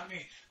beauty. I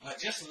mean,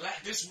 just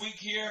this week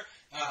here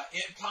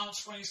in Palm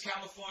Springs,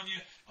 California,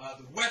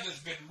 the weather's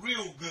been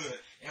real good,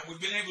 and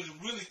we've been able to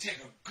really take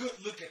a good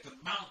look at the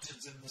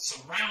mountains and the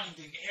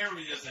surrounding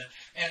areas,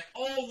 and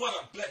oh, what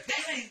a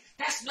blessing!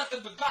 That's nothing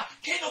but God.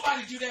 Can't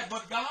nobody do that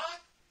but God.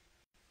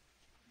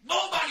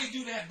 Nobody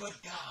do that but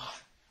God.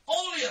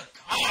 Only a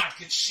God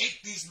can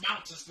shake these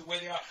mountains the way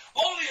they are.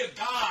 Only a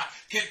God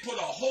can put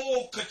a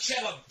whole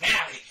Coachella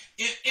Valley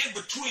in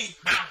between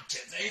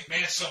mountains.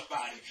 Amen,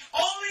 somebody.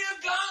 Only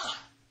a God.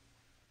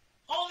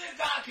 Only a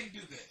God can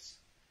do this.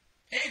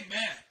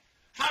 Amen.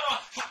 How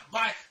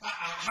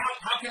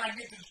can I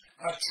get to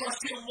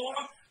trust Him more?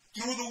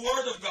 Through the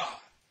Word of God.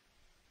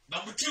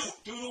 Number two,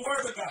 through the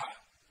Word of God.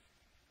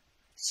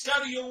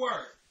 Study your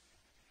Word.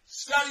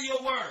 Study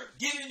your Word.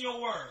 Get in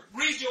your Word.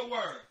 Read your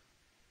Word.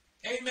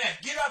 Amen.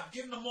 Get up,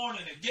 get in the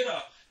morning and get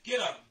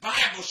a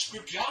Bible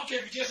scripture. I don't care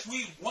if you just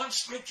read one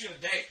scripture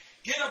a day.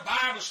 Get a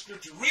Bible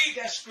scripture. Read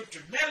that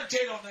scripture.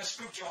 Meditate on that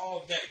scripture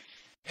all day.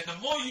 And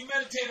the more you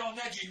meditate on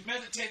that, you're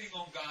meditating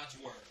on God's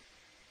Word.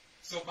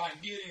 So by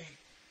getting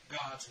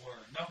God's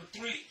Word. Number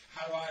three,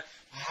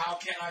 how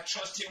can I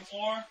trust Him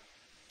more?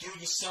 Through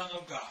the Son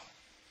of God.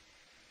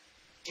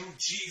 Through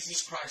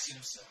Jesus Christ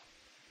Himself.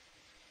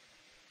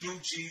 Through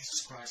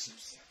Jesus Christ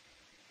Himself.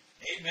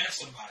 Amen,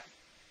 somebody.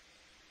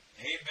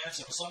 Amen.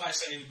 So somebody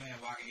say amen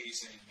while I can hear you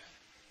say amen.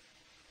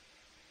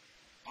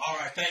 All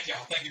right. Thank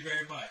y'all. Thank you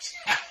very much.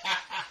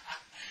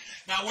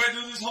 Now, where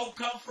does this hope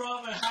come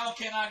from and how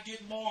can I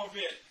get more of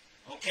it?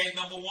 Okay,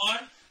 number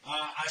one,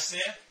 I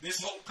said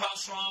this hope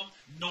comes from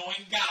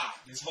knowing God.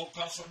 This hope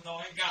comes from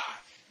knowing God.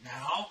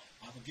 Now,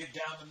 I'm going to get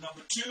down to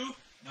number two.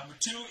 Number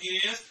two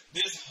is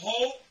this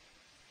hope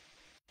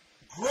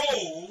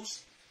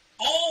grows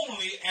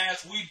only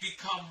as we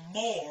become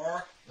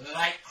more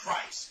like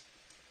Christ.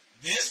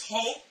 This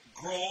hope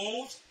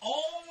grows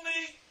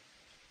only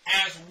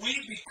as we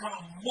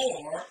become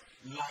more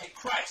like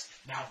Christ.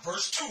 Now,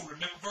 verse 2.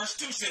 Remember verse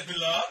 2 said,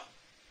 beloved,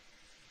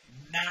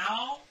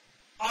 now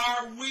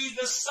are we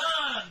the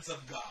sons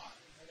of God,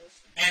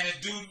 and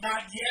it do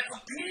not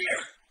yet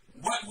appear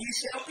what we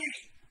shall be.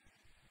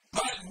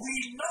 But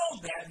we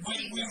know that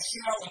when we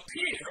shall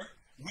appear,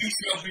 we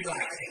shall be like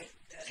Him.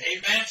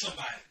 Amen,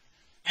 somebody.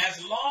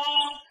 As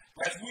long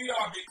as we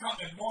are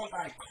becoming more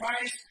like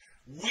Christ,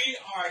 we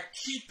are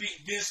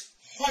keeping this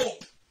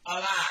hope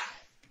alive.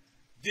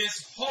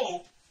 This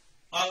hope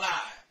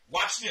alive.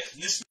 Watch this.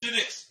 Listen to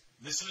this.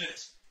 Listen to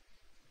this.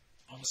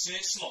 I'm going to say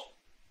it slow.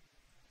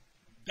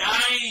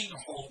 Dying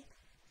hope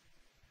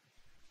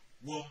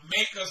will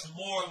make us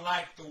more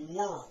like the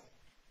world.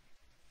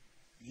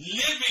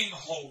 Living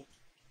hope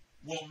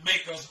will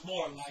make us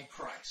more like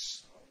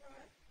Christ.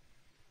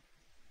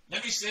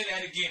 Let me say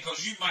that again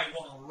because you might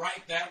want to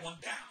write that one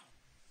down.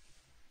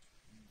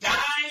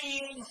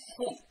 Dying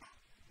hope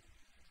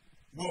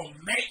will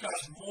make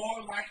us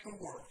more like the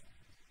world.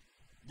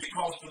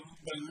 Because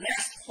the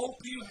less hope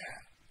you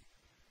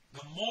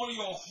have, the more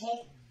your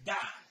hope dies,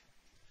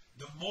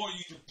 the more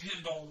you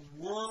depend on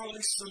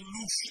worldly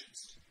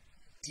solutions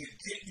to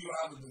get you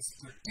out of the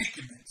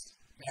predicaments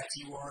that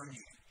you are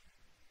in.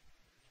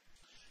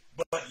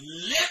 But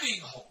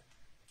living hope,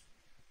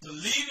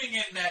 believing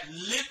in that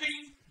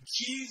living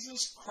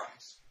Jesus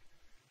Christ,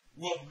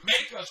 will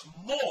make us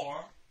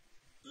more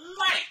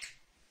like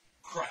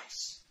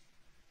Christ.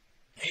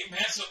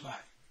 Amen, somebody.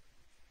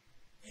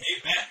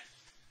 Amen.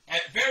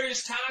 At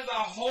various times,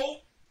 our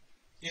hope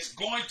is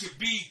going to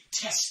be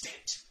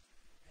tested.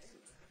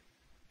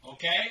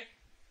 Okay?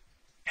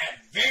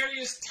 At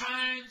various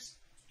times,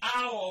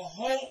 our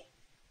hope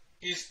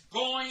is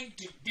going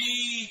to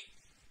be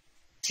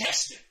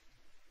tested.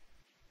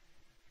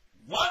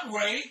 One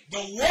way,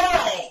 the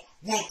world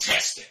will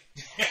test it.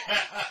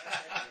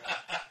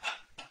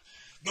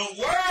 The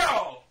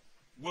world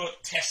will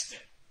test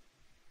it.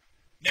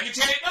 Let me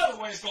tell you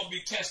another way it's going to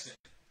be tested.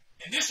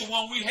 And this is the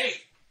one we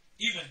hate.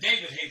 Even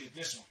David hated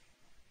this one.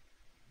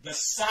 The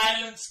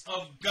silence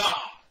of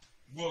God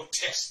will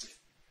test it.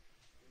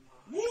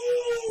 Woo!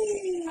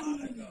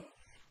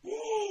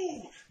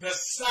 Woo! The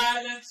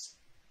silence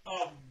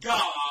of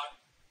God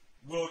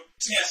will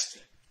test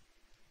it.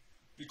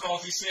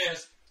 Because he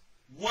says,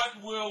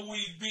 what will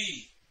we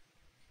be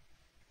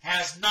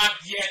has not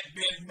yet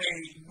been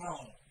made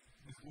known.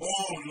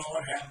 Oh,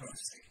 Lord have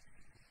mercy.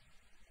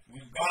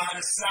 When God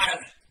is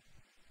silent,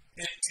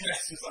 it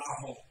tests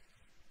our hope.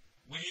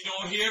 When you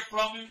don't hear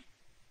from him,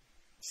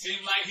 seem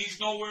like he's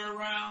nowhere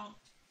around,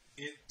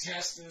 it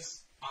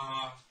tests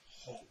our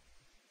hope.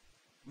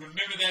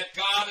 Remember that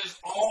God is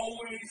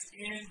always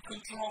in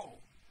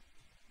control.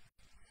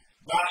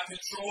 God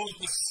controls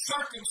the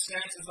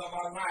circumstances of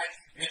our life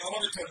in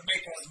order to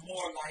make us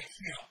more like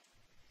him.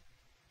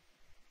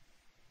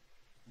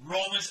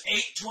 Romans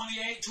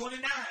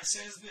 8:28-29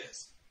 says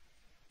this.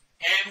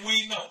 And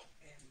we know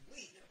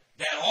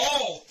that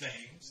all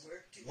things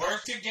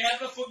work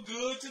together for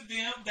good to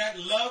them that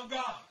love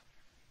God,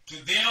 to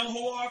them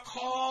who are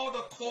called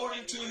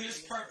according to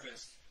his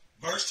purpose.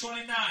 Verse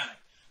 29,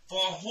 for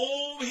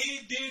whom he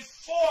did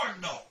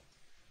foreknow,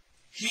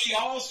 he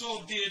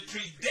also did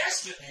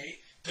predestinate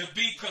to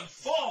be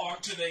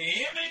conformed to the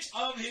image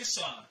of his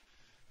Son,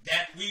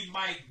 that we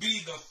might be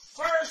the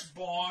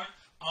firstborn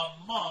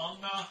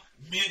among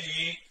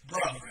many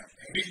brethren.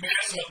 Amen,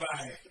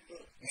 somebody.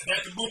 Is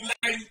that the book,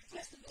 lady?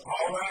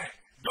 All right.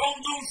 Don't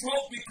lose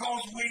hope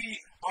because we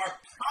are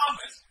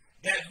promised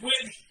that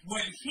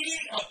when he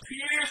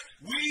appears,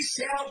 we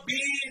shall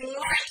be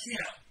like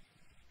him.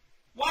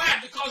 Why?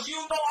 Because you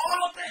know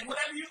all things,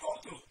 whatever you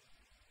go through.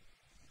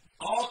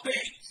 All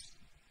things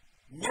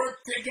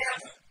work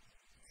together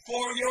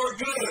for your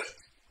good.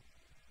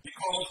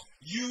 Because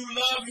you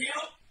love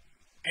him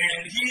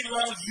and he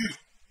loves you.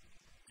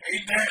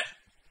 Amen.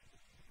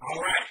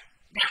 All right?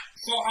 Now,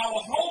 so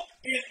our hope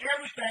in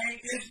everything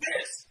is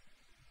this.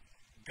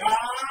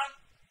 God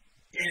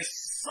is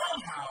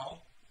somehow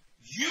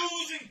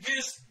using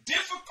this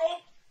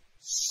difficult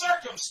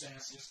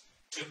circumstances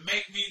to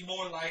make me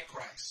more like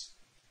Christ.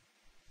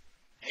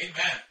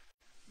 Amen.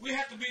 We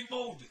have to be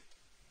molded.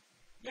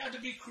 We have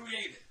to be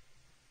created.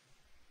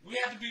 We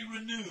have to be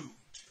renewed.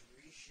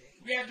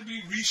 We have to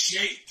be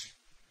reshaped.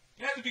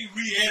 We have to be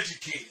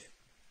re-educated.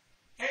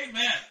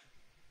 Amen.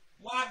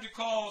 Why?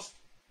 Because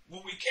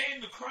when we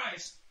came to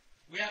Christ,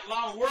 we had a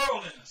lot of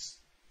world in us.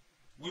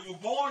 We were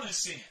born in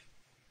sin.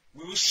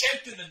 We were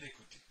shaped in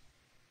iniquity.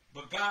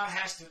 But God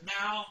has to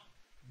now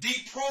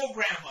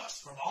deprogram us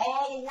from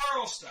all the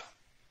world stuff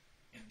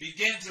and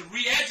begin to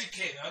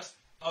re-educate us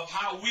of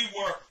how we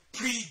were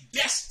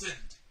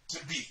predestined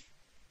to be.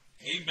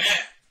 Amen.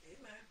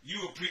 Amen.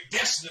 You were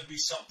predestined to be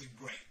something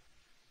great.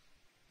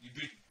 You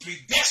were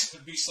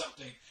predestined to be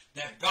something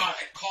that God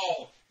had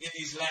called in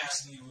these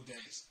last and evil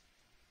days.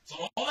 So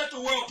don't let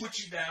the world put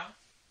you down.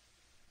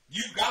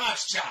 You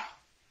God's child.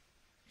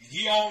 And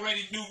he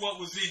already knew what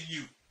was in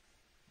you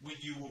when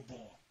you were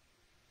born.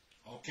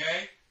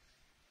 Okay?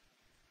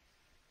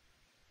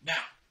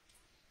 Now,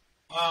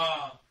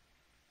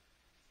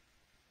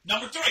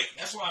 number 3.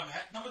 That's where I'm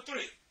at. Number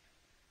 3.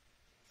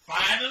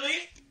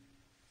 Finally,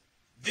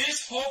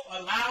 this hope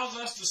allows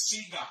us to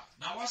see God.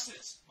 Now, watch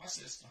this. Watch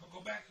this. I'm going to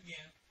go back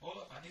again. Hold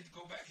up. I need to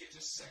go back here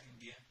just a second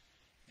again.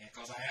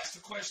 Because I asked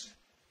the question.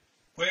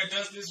 Where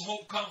does this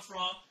hope come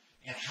from?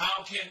 And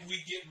how can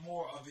we get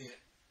more of it?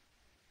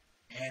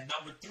 And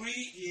number 3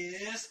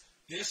 is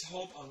this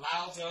hope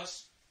allows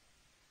us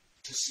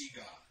to see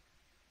God.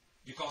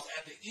 Because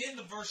at the end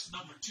of verse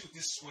number 2,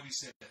 this is what he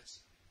says.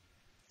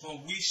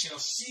 For we shall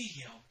see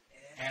him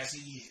as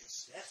he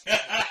is.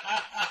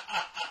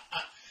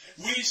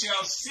 We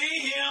shall see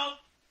him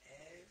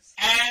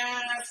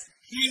as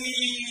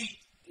he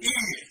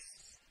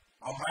is.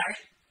 All right?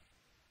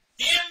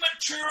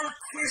 Immature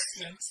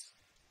Christians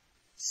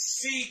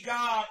see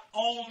God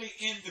only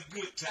in the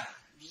good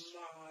times.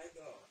 My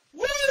God.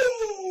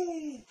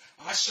 Woo!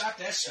 I shot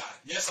that shot.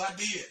 Yes, I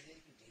did.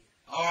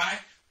 All right?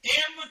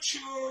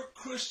 Immature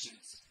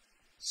Christians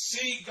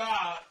see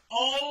God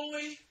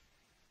only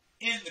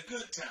in the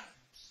good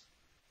times.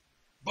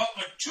 But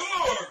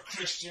mature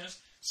Christians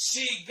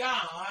see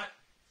God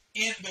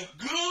in the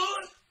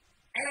good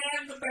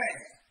and the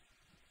bad.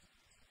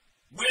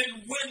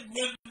 When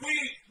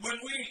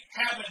we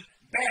having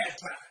bad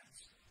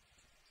times,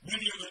 when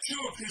you're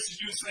mature Christians,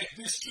 you say,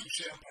 this too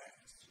shall pass.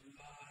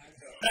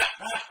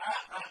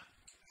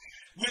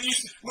 When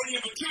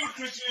you're mature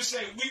Christian, you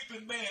say,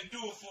 weeping may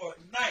endure for a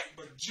night,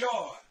 but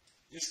joy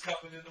is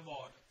coming in the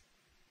morning.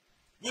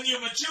 When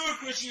you're mature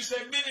Christian, you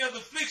say, many are the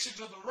afflictions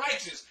of the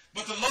righteous,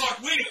 but the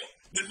Lord will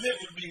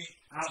deliver me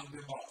out of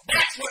them all.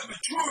 That's what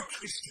mature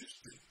Christians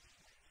do.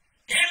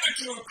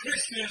 Immature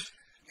Christians,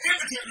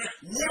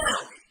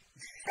 worry.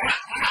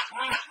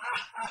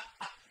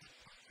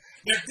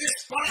 They're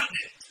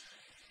despondent.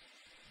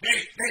 They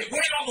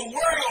wait on the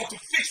world to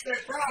fix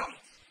their problems.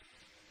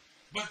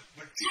 But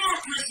mature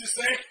Christians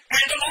say,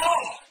 and the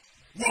Lord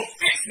will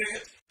fix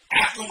it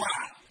after a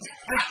while.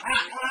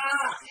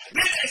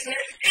 Then they say,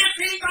 if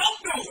he don't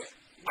do it,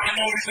 I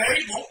know he's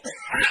able.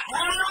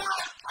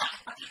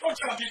 Don't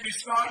y'all get me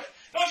started.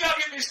 Don't y'all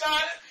get me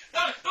started.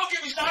 Don't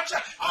get me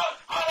started. All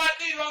I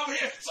need over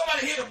here,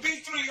 somebody hit a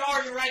B3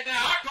 organ right now.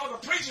 I go to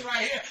preaching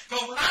right here.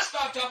 Because when I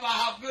start talking about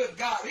how good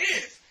God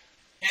is,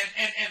 and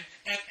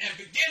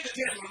begin to just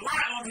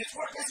rely on his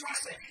word, that's why I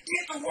say,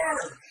 get the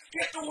word.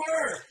 Get the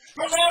word.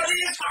 The Lord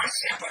is my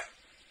shepherd.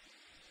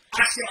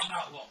 I shall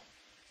not want.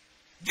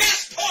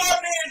 This poor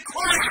man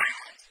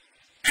cried,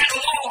 and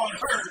the Lord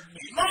heard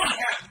me. Lord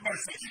have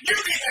mercy. You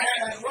need to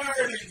have that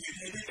word in you.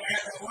 You need to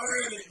have that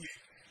word in you.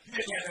 You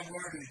need to have that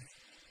word in you.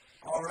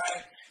 All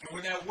right? And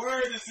when that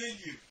word is in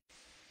you,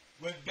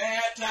 when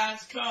bad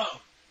times come,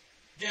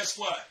 guess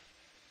what?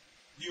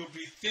 You'll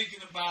be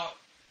thinking about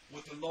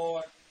what the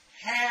Lord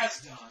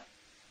has done.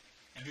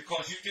 And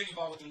because you think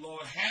about what the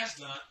Lord has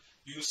done,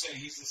 you'll say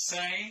he's the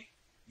same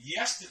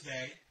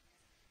yesterday,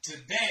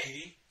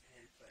 today,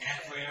 and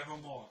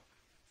forevermore.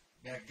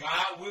 That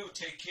God will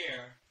take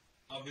care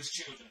of his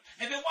children.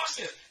 And then watch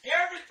this.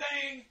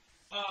 Everything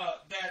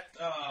that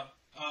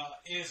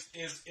is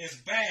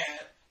bad,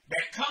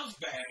 that comes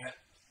bad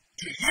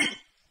to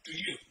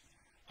you.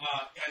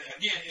 And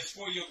again, it's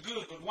for your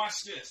good, but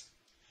watch this.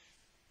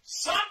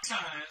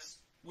 Sometimes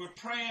we're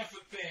praying for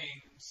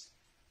things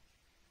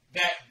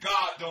that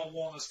God don't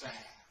want us to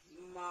have.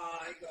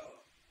 My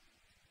God.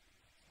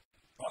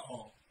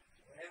 Uh-oh.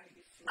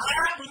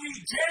 I believe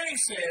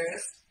James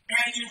says,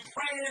 and you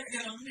praying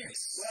in a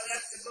mist. Well,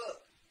 that's the book.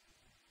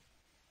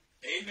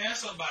 Amen,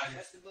 somebody.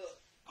 That's the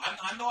book.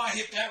 I know I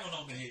hit that one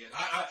on the head.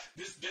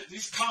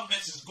 These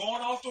comments is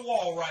going off the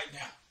wall right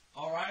now.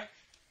 All right?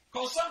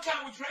 Because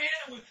sometimes we pray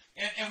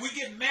and we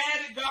get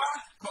mad at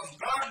God because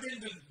God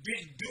didn't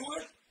do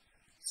it.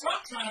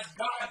 Sometimes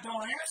God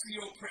don't answer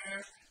your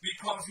prayers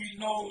because he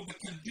knows the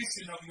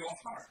condition of your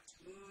heart.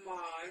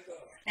 My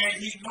God. And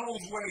he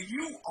knows where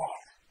you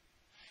are.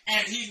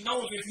 And he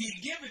knows if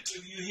he give it to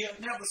you, he'll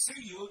never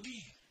see you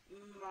again.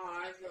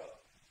 My God.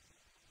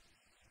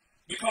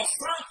 Because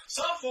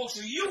some folks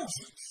are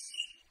users.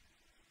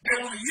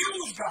 They want to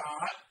use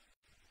God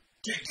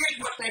to get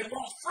what they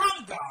want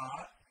from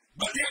God,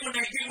 but then when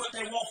they get what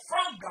they want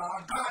from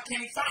God, God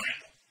can't find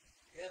them.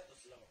 Help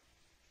us, Lord.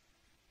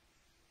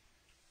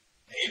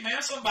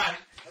 Amen, somebody.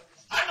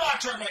 I know I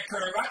turned that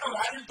curve. I know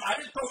I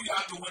didn't throw you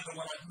out the window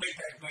when I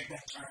make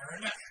that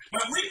turn.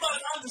 But we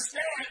must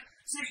understand,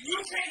 see, you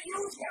can't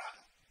use God.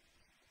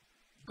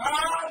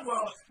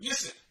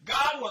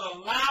 God will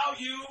allow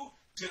you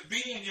to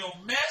be in your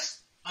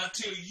mess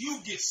until you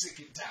get sick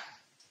and tired.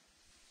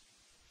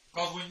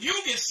 Because when you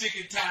get sick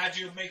and tired,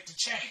 you'll make the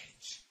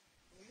change.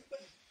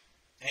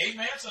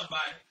 Amen,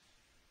 somebody.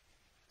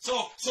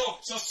 So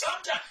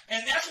sometimes,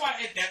 and that's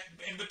why that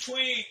in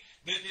between,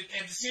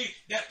 and see,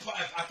 that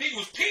I think it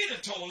was Peter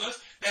told us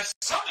that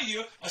some of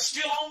you are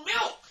still on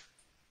milk.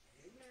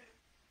 Amen.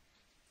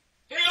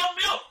 They're on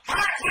milk. How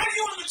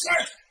you in the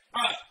church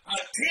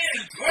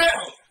 10,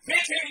 12,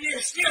 15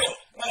 years still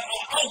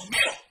on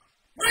milk?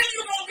 When are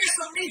you going to get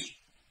some meat?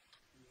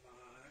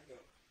 My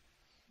God.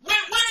 When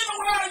in the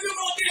world are you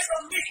going to get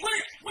some meat?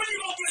 When are you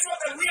going to get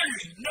something that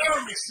really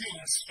nourish you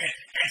and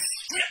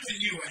strengthen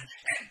you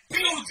and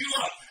build you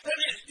up?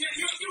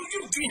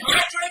 You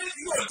dehydrated?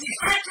 You are a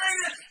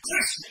dehydrated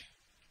Christian.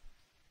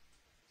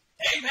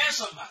 Amen,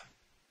 somebody.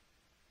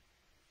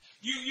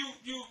 You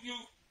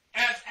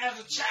as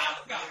a child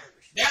of God.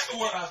 That's the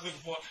word I was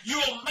looking for.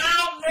 You're a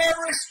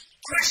malnourished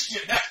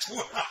Christian. That's the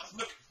word I was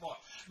looking for.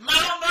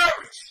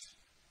 Malnourished.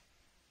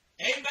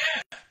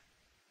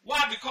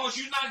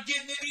 because you're not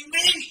getting any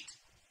meat.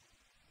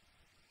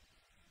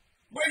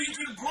 Where you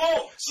can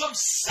grow some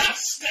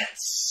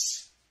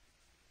substance.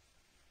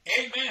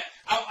 Amen.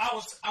 I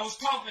was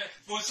talking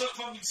for some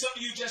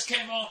of you just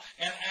came on,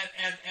 and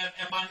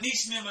my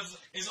niece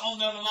is on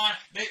the other line.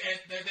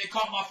 They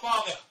call my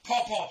father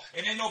Pawpaw,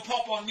 and they know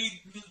Pawpaw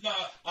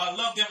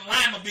love them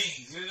lima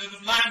beans.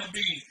 Them lima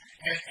beans,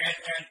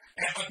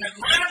 but the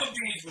lima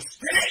beans was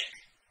thick.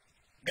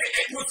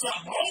 They put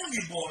something on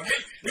you, boy.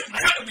 Them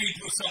lima beans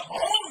put something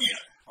on you.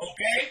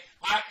 Okay.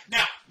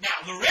 Now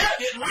Loretta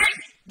didn't like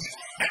it.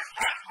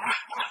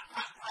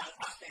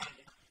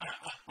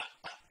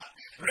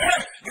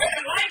 They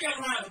didn't like them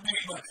lima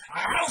beans, but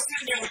I was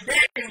sitting there with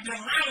Daddy with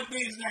them lima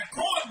beans and that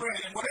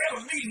cornbread and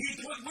whatever meat he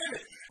put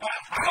with it.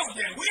 I was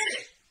there with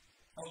it.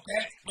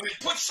 Okay? But it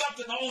puts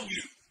something on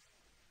you.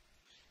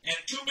 And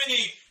too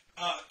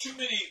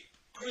many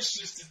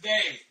Christians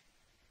today,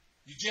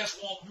 you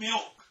just want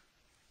milk.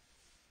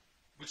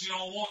 But you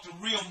don't want the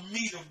real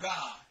meat of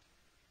God.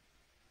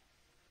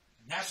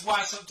 And that's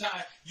why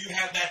sometimes you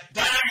have that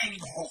dying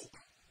hope.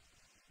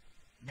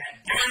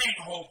 That dying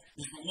hope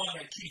is the one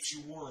that keeps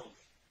you worldly.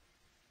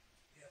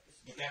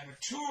 But that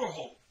mature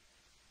hope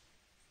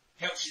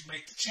helps you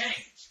make the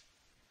change.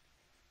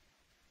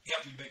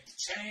 Help you make the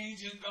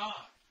change in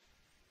God.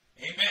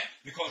 Amen.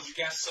 Because you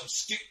got some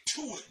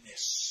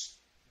stick-to-itness.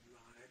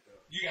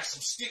 You got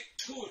some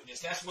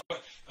stick-to-itness. That's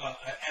what,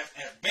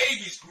 as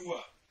babies grew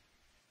up,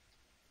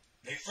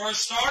 they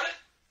first started,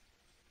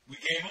 we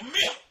gave them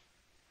milk.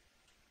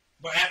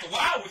 But after a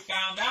while, we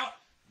found out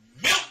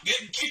milk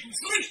didn't keep them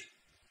sleep.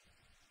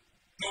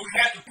 So we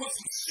had to put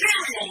some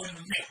cereal in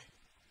the milk.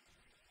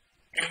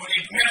 And when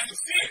they had the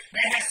cereal,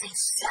 they had some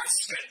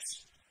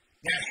substance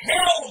that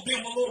held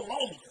them a little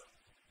longer.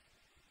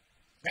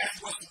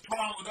 That's what's the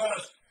problem with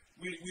us.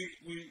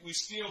 We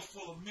still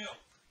full of milk.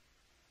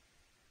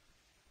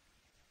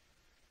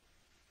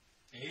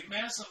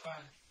 Amen,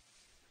 somebody.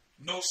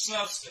 No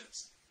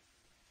substance.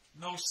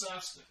 No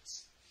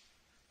substance.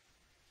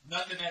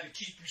 Nothing that'll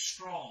keep you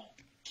strong,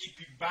 keep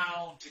you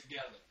bound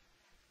together.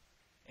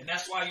 And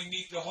that's why you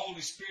need the Holy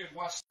Spirit.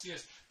 Watch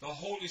this. The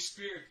Holy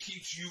Spirit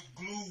keeps you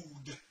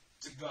glued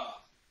to God.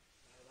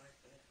 I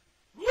like that.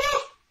 Woo!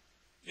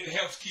 It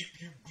helps keep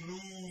you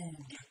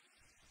glued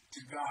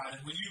to God.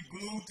 And when you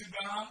glued to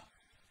God,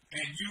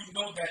 and you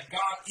know that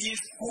God is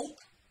hope,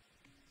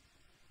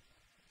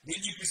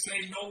 then you can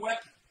say, no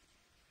weapon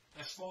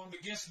that's formed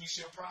against me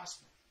shall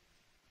prosper.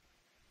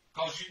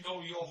 Because you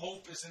know your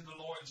hope is in the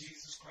Lord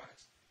Jesus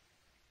Christ.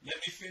 Let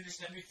me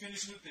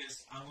finish with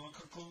this. I'm going to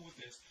conclude with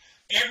this.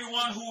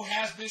 Everyone who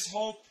has this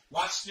hope,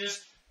 watch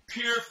this,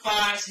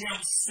 purifies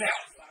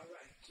himself. All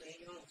right. Clean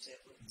your own self.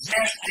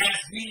 Just as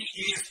he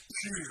is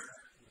pure.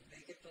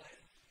 Make it plain.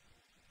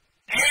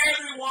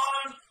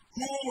 Everyone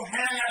who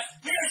has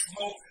this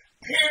hope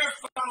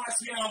purifies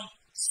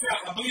himself.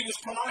 I believe it's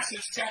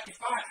Colossians chapter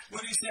 5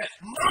 when he said,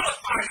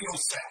 modify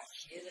yourself.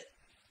 Get it?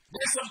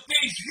 There's some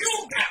things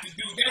you got to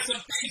do. There's some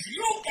things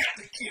you got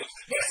to kill.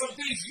 There's some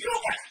things you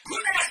got.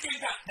 Quit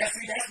asking God.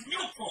 That's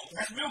milk folks.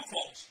 That's milk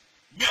folks.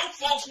 Milk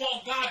folks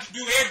want God to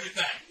do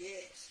everything.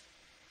 Yes.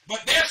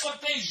 But there's some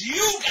things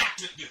you got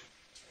to do.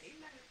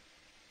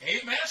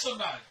 Amen. Amen,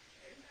 somebody.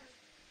 Amen.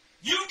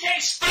 You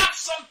can't stop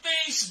some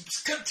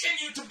things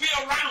continue to be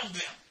around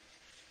them.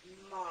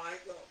 My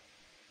God.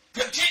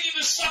 Continue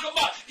to suck them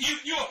up.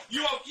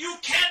 You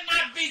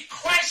cannot be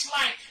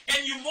Christ-like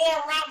and you're more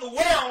around the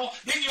world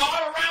than you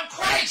are around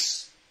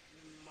Christ.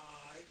 My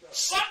God.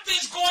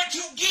 Something's going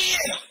to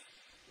give.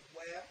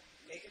 Well,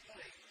 make it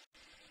plain.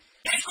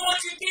 It's going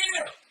to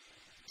give.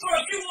 So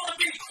if you want to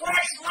be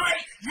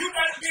Christ-like, you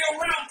got to be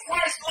around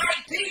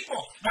Christ-like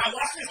people. Now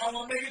watch this. I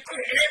want to make it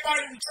clear.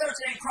 Everybody in the church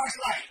ain't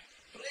Christ-like.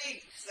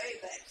 Please, say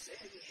that. Say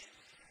it again.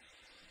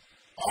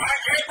 All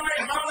right,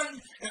 everybody hollering,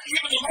 and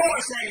even the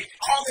Lord say,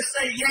 all that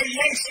say, yea,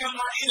 yea, shall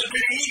not enter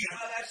their ear.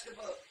 Oh, that's the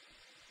book.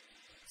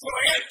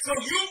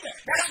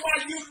 That's why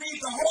you need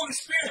the Holy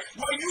Spirit,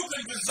 where you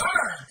can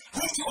discern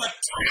who to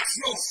attach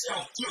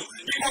yourself to.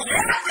 Because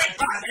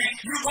everybody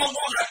you're going to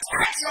want to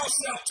attach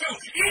yourself to,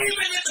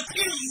 even in the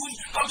pews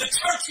of the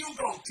church you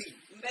go to.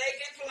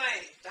 Make it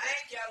plain.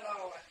 Thank you,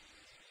 Lord.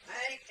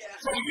 Thank you.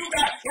 So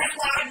that's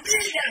why I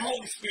need that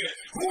Holy Spirit.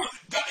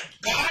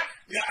 God,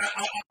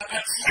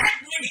 attract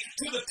me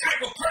to the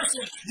type of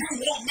person you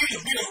want me to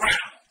be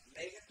around.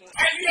 Make it plain.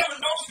 Have you ever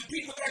noticed the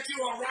people that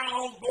you're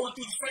around going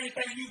through the same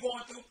thing you're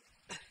going through?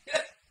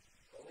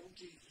 Oh,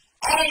 Jesus.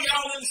 All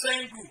y'all in the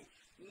same group.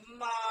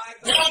 My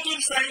God. Y'all do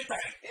the same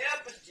thing.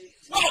 Help us,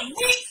 Jesus. Well,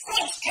 weak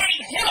folks can't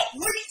help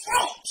weak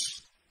folks.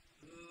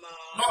 My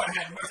Lord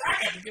have mercy. I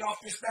got to get off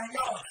this thing.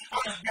 Y'all, I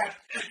just got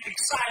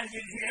excited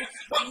in here.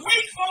 But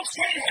weak folks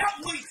can't help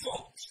weak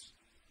folks.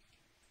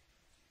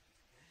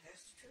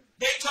 That's true.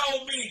 They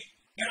told me,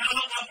 and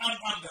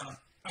I'm done.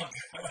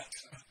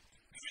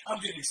 I'm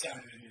getting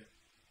excited in here.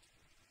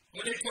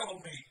 But they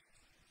told me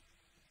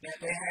that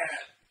they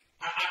had,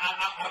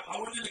 I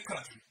went in the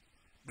country,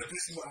 but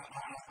this is what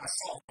I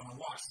saw when I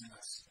watched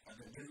this. I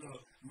did a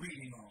little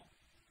reading on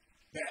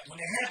that when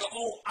they had the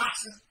old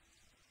oxen,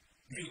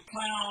 they would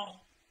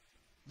plow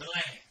the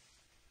lamb.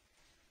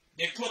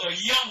 They put a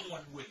young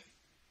one with him.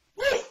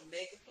 Woo!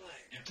 Make it plain.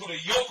 And put a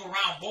yoke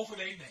around both of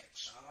their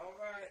necks. All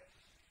right.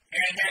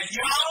 And that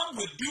young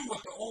would do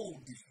what the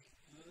old did.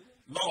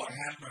 Mm-hmm. Lord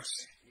have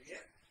mercy.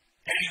 Yep.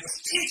 And he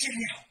was teaching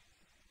him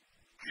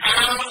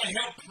how to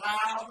help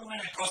plow the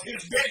land because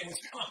his day was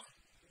coming.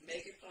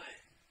 Make it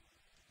plain.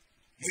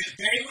 His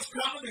day was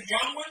coming, the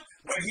young one,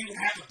 where he would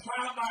have to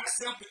plow by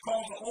himself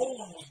because the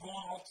old one was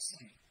going off the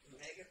scene.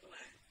 Make it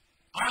plain.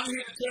 I'm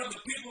here to tell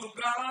the people of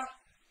God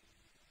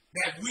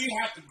that we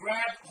have to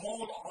grab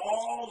hold of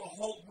all the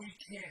hope we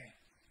can.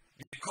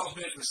 Because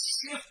there's a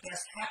shift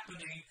that's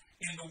happening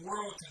in the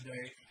world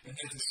today, and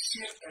there's a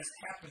shift that's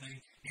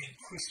happening in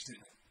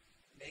Christendom.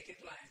 Make it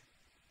plain.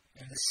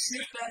 And the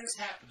shift that is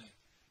happening,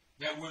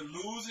 that we're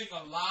losing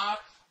a lot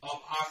of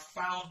our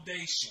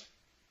foundation.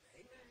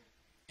 Amen.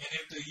 And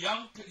if the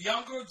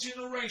younger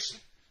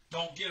generation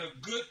don't get a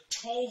good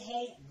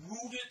toehold,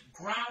 rooted,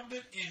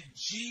 grounded in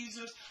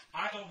Jesus,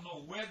 I don't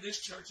know where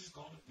this church is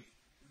going to be.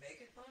 Make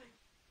it plain.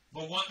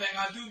 But one thing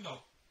I do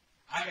know,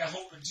 I got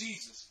hope in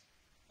Jesus.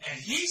 And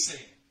he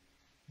said,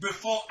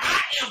 before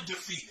I am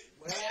defeated,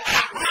 Well, I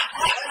have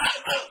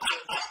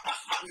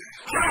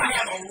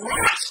a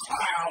rock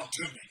child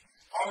to me.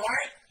 All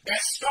right? That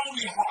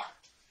stony heart,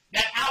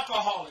 that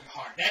alcoholic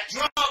heart, that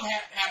drug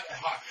habit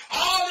heart,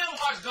 all them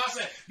hearts, God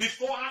said,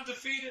 before I'm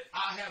defeated,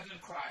 I'll have them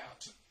cry out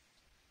to me.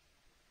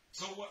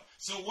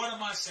 So what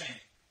am I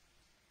saying?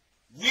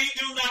 We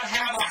do not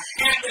have a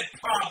habit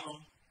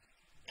problem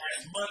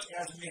as much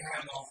as we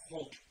have a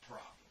hope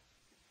problem.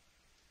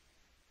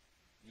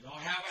 We don't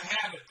have a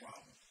habit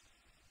problem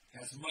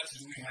as much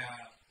as we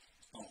have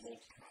a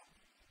hope problem.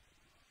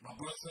 My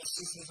brothers and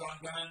sisters,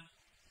 I'm done.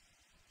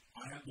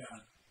 I am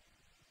done.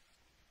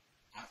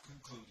 I've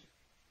concluded.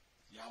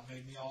 Y'all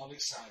made me all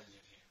excited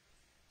in here.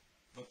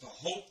 But the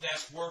hope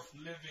that's worth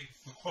living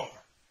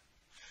for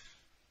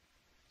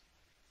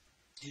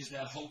is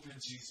that hope in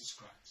Jesus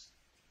Christ.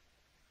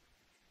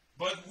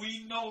 But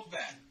we know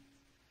that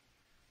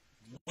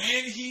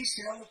when he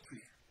shall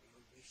appear,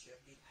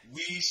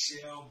 we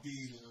shall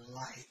be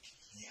like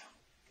him.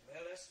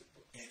 Well, that's the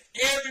book. And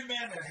every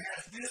man that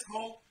has this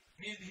hope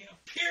in him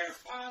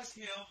purifies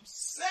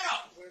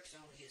himself. Works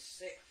on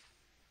himself.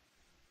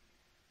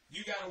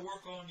 You got to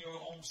work on your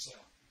own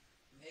self.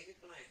 Make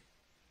it plain.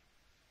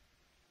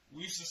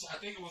 We used to, I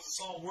think it was a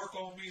song, work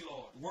on me,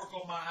 Lord. Work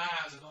on my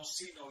eyes that don't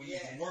see no evil.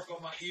 Yes. Work on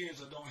my ears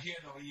that don't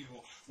hear no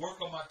evil. Work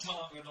on my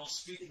tongue that don't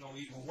speak no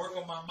evil. Work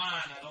on my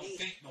mind that don't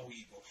think no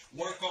evil.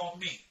 Work on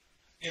me.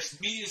 It's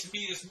me,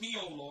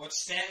 O Lord,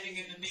 standing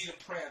in the need of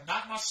prayer.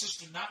 Not my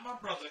sister, not my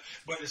brother,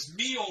 but it's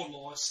me, O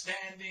Lord,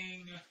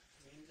 standing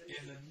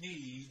in the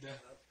need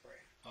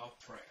of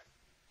prayer.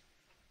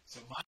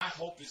 So my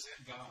hope is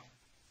in God.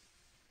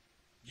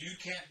 You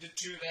can't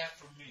deter that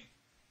from me.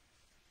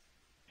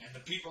 And the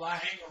people I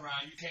hang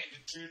around, you can't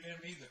deter them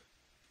either.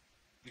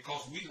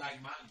 Because we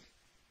like-minded.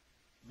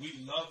 We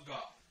love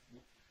God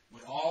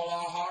with all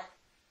our heart,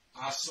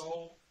 our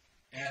soul,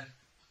 and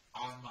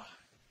our mind.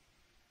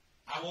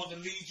 I want to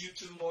lead you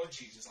to the Lord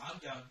Jesus. I'm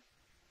done.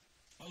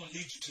 I want to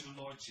lead you to the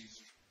Lord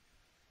Jesus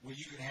where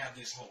you can have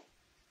this hope.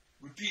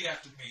 Repeat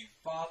after me.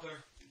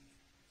 Father,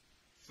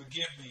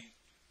 forgive me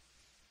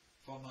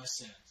for my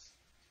sins.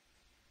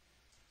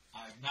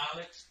 I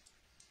acknowledge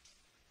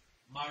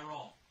my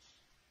wrongs.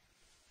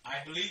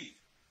 I believe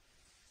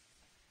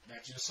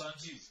that your son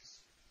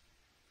Jesus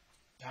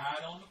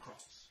died on the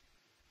cross,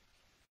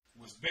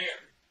 was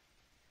buried,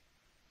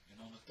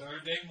 and on the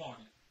third day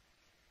morning,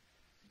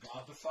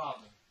 God the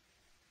Father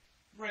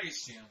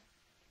raised him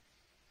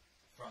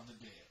from the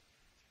dead.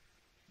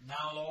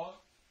 Now, Lord,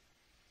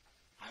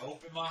 I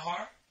open my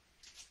heart.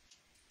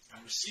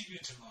 I receive you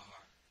into my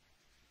heart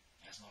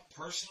as my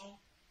personal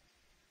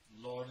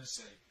Lord and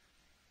Savior.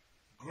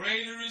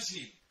 Greater is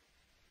he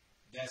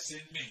that's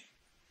in me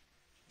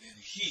than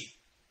he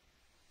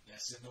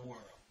that's in the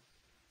world.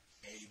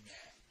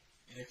 Amen.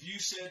 And if you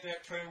said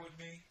that prayer with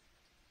me,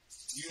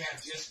 you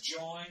have just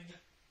joined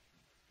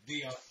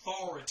the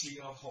authority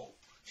of hope.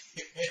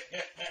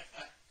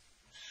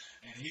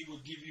 And he will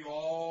give you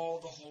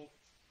all the hope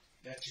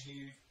that you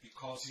need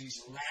because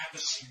he's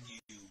lavishing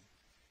you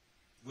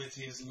with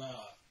his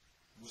love,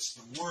 which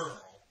the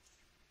world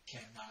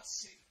cannot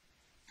see.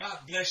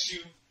 God bless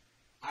you.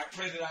 I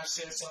pray that I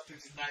said something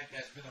tonight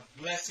that's been a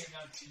blessing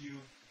unto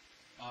you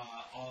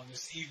on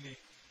this evening.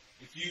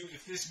 If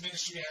this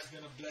ministry has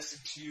been a blessing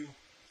to you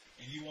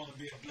and you want to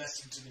be a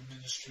blessing to the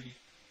ministry,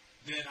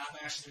 then I'm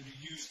asking you to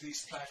use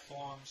these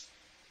platforms.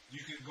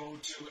 You can go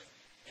to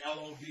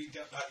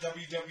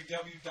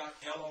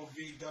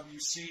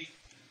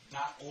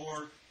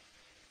www.lovwc.org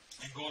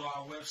and go to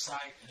our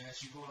website. And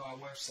as you go to our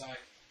website,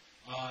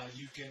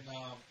 you can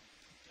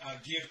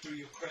give through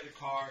your credit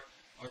card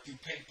or through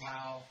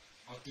PayPal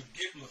or through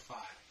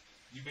Givelify.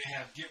 You may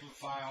have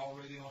Givelify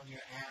already on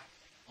your app,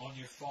 on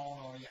your phone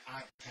or your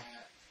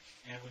iPad.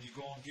 And when you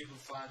go on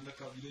Givelify,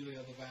 look up Lily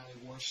of the Valley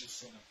Worship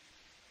Center.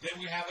 Then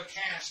we have a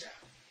Cash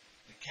App.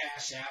 The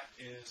Cash App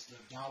is the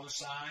 $LOV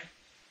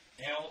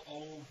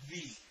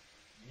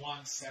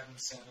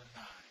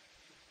 1779.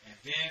 And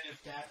then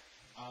if that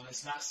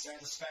is not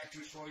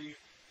satisfactory for you,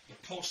 the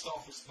post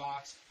office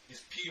box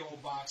is P.O.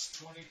 Box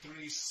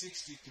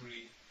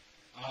 2363,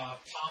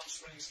 Palm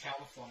Springs,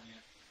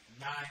 California,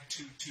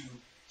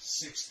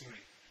 92263.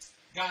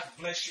 God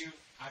bless you.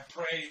 I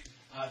pray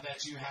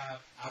that you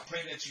have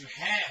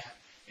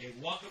a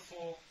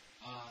wonderful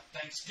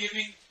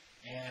Thanksgiving,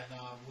 and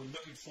we're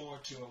looking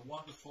forward to a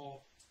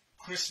wonderful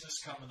Christmas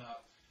coming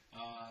up.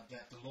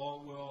 That the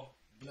Lord will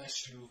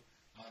bless you.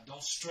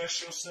 Don't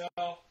stress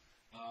yourself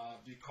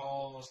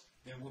because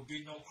there will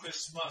be no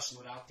Christmas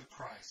without the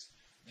Christ.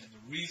 And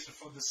the reason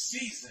for the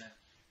season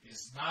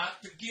is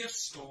not the gift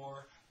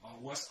store or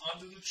what's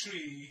under the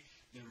tree.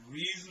 The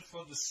reason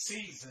for the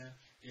season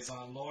is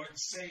our Lord and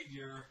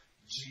Savior,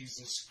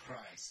 Jesus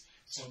Christ.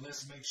 So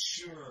let's make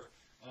sure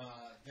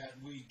that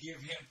we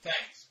give Him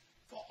thanks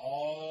for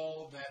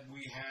all that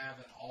we have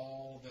and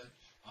all that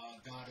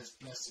God has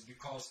blessed,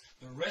 because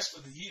the rest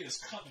of the year is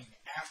coming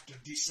after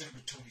December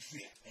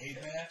 25th.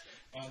 Amen.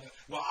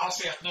 Well, I'll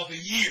say another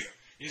year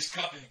is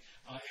coming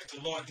if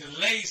the Lord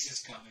delays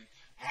His coming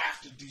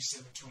after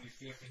December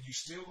 25th, and you're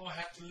still gonna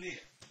have to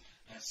live.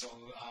 And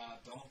so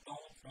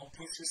don't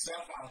put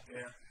yourself out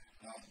there.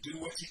 Do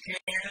what you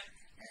can,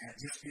 and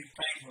just be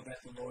thankful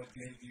that the Lord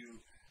gave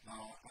you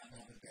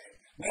another day.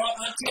 Well,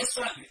 until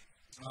Sunday,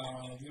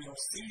 we'll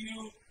see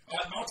you.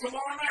 No,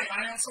 tomorrow night.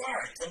 I am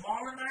sorry.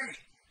 Tomorrow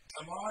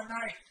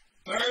night,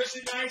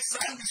 Thursday night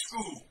Sunday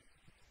school.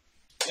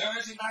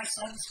 Thursday night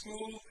Sunday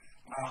school.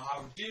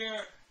 Our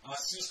dear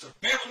Sister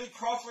Beverly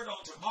Crawford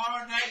on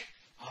tomorrow night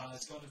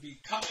is going to be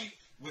coming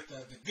with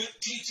the good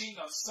teaching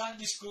of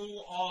Sunday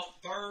school on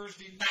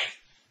Thursday night.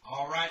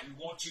 All right, we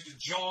want you to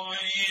join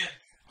in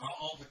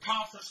on the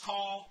conference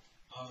call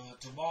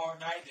tomorrow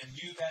night, and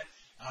you that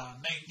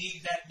may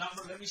need that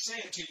number, let me say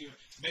it to you.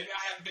 Maybe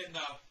I haven't been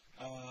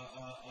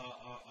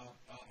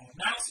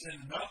announcing it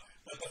enough,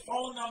 but the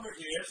phone number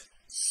is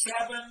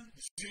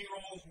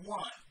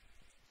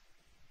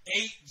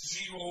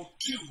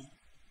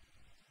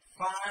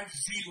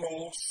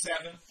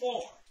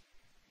 701-802-5074.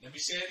 Let me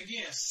say it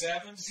again,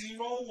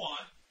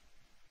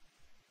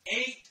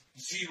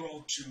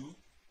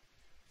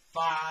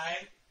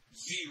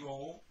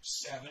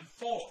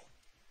 701-802-5074.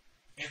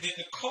 And then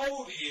the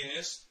code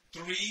is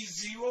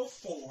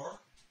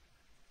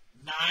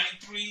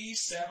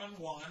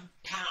 304-9371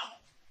 #.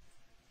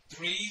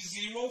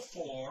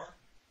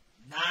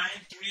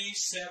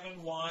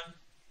 304-9371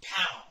 #.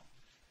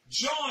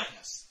 Join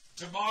us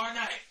tomorrow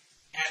night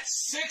at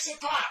 6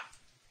 o'clock.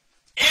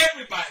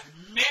 Everybody,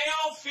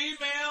 male,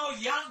 female,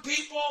 young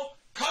people,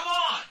 come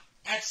on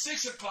at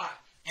 6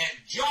 o'clock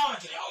and join.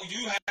 Oh,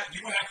 you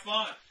have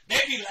fun.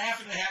 They be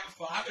laughing and having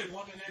fun. I've been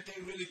wondering if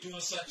they really doing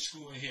Sunday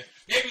school in here.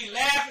 They be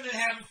laughing and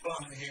having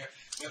fun in here.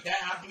 But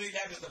I believe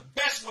that is the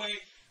best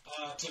way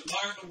to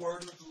learn the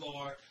word of the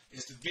Lord,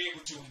 is to be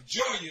able to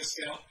enjoy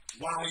yourself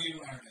while you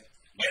learn it.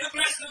 May the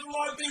blessing of the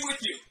Lord be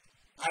with you.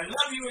 I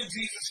love you in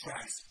Jesus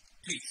Christ.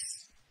 Peace.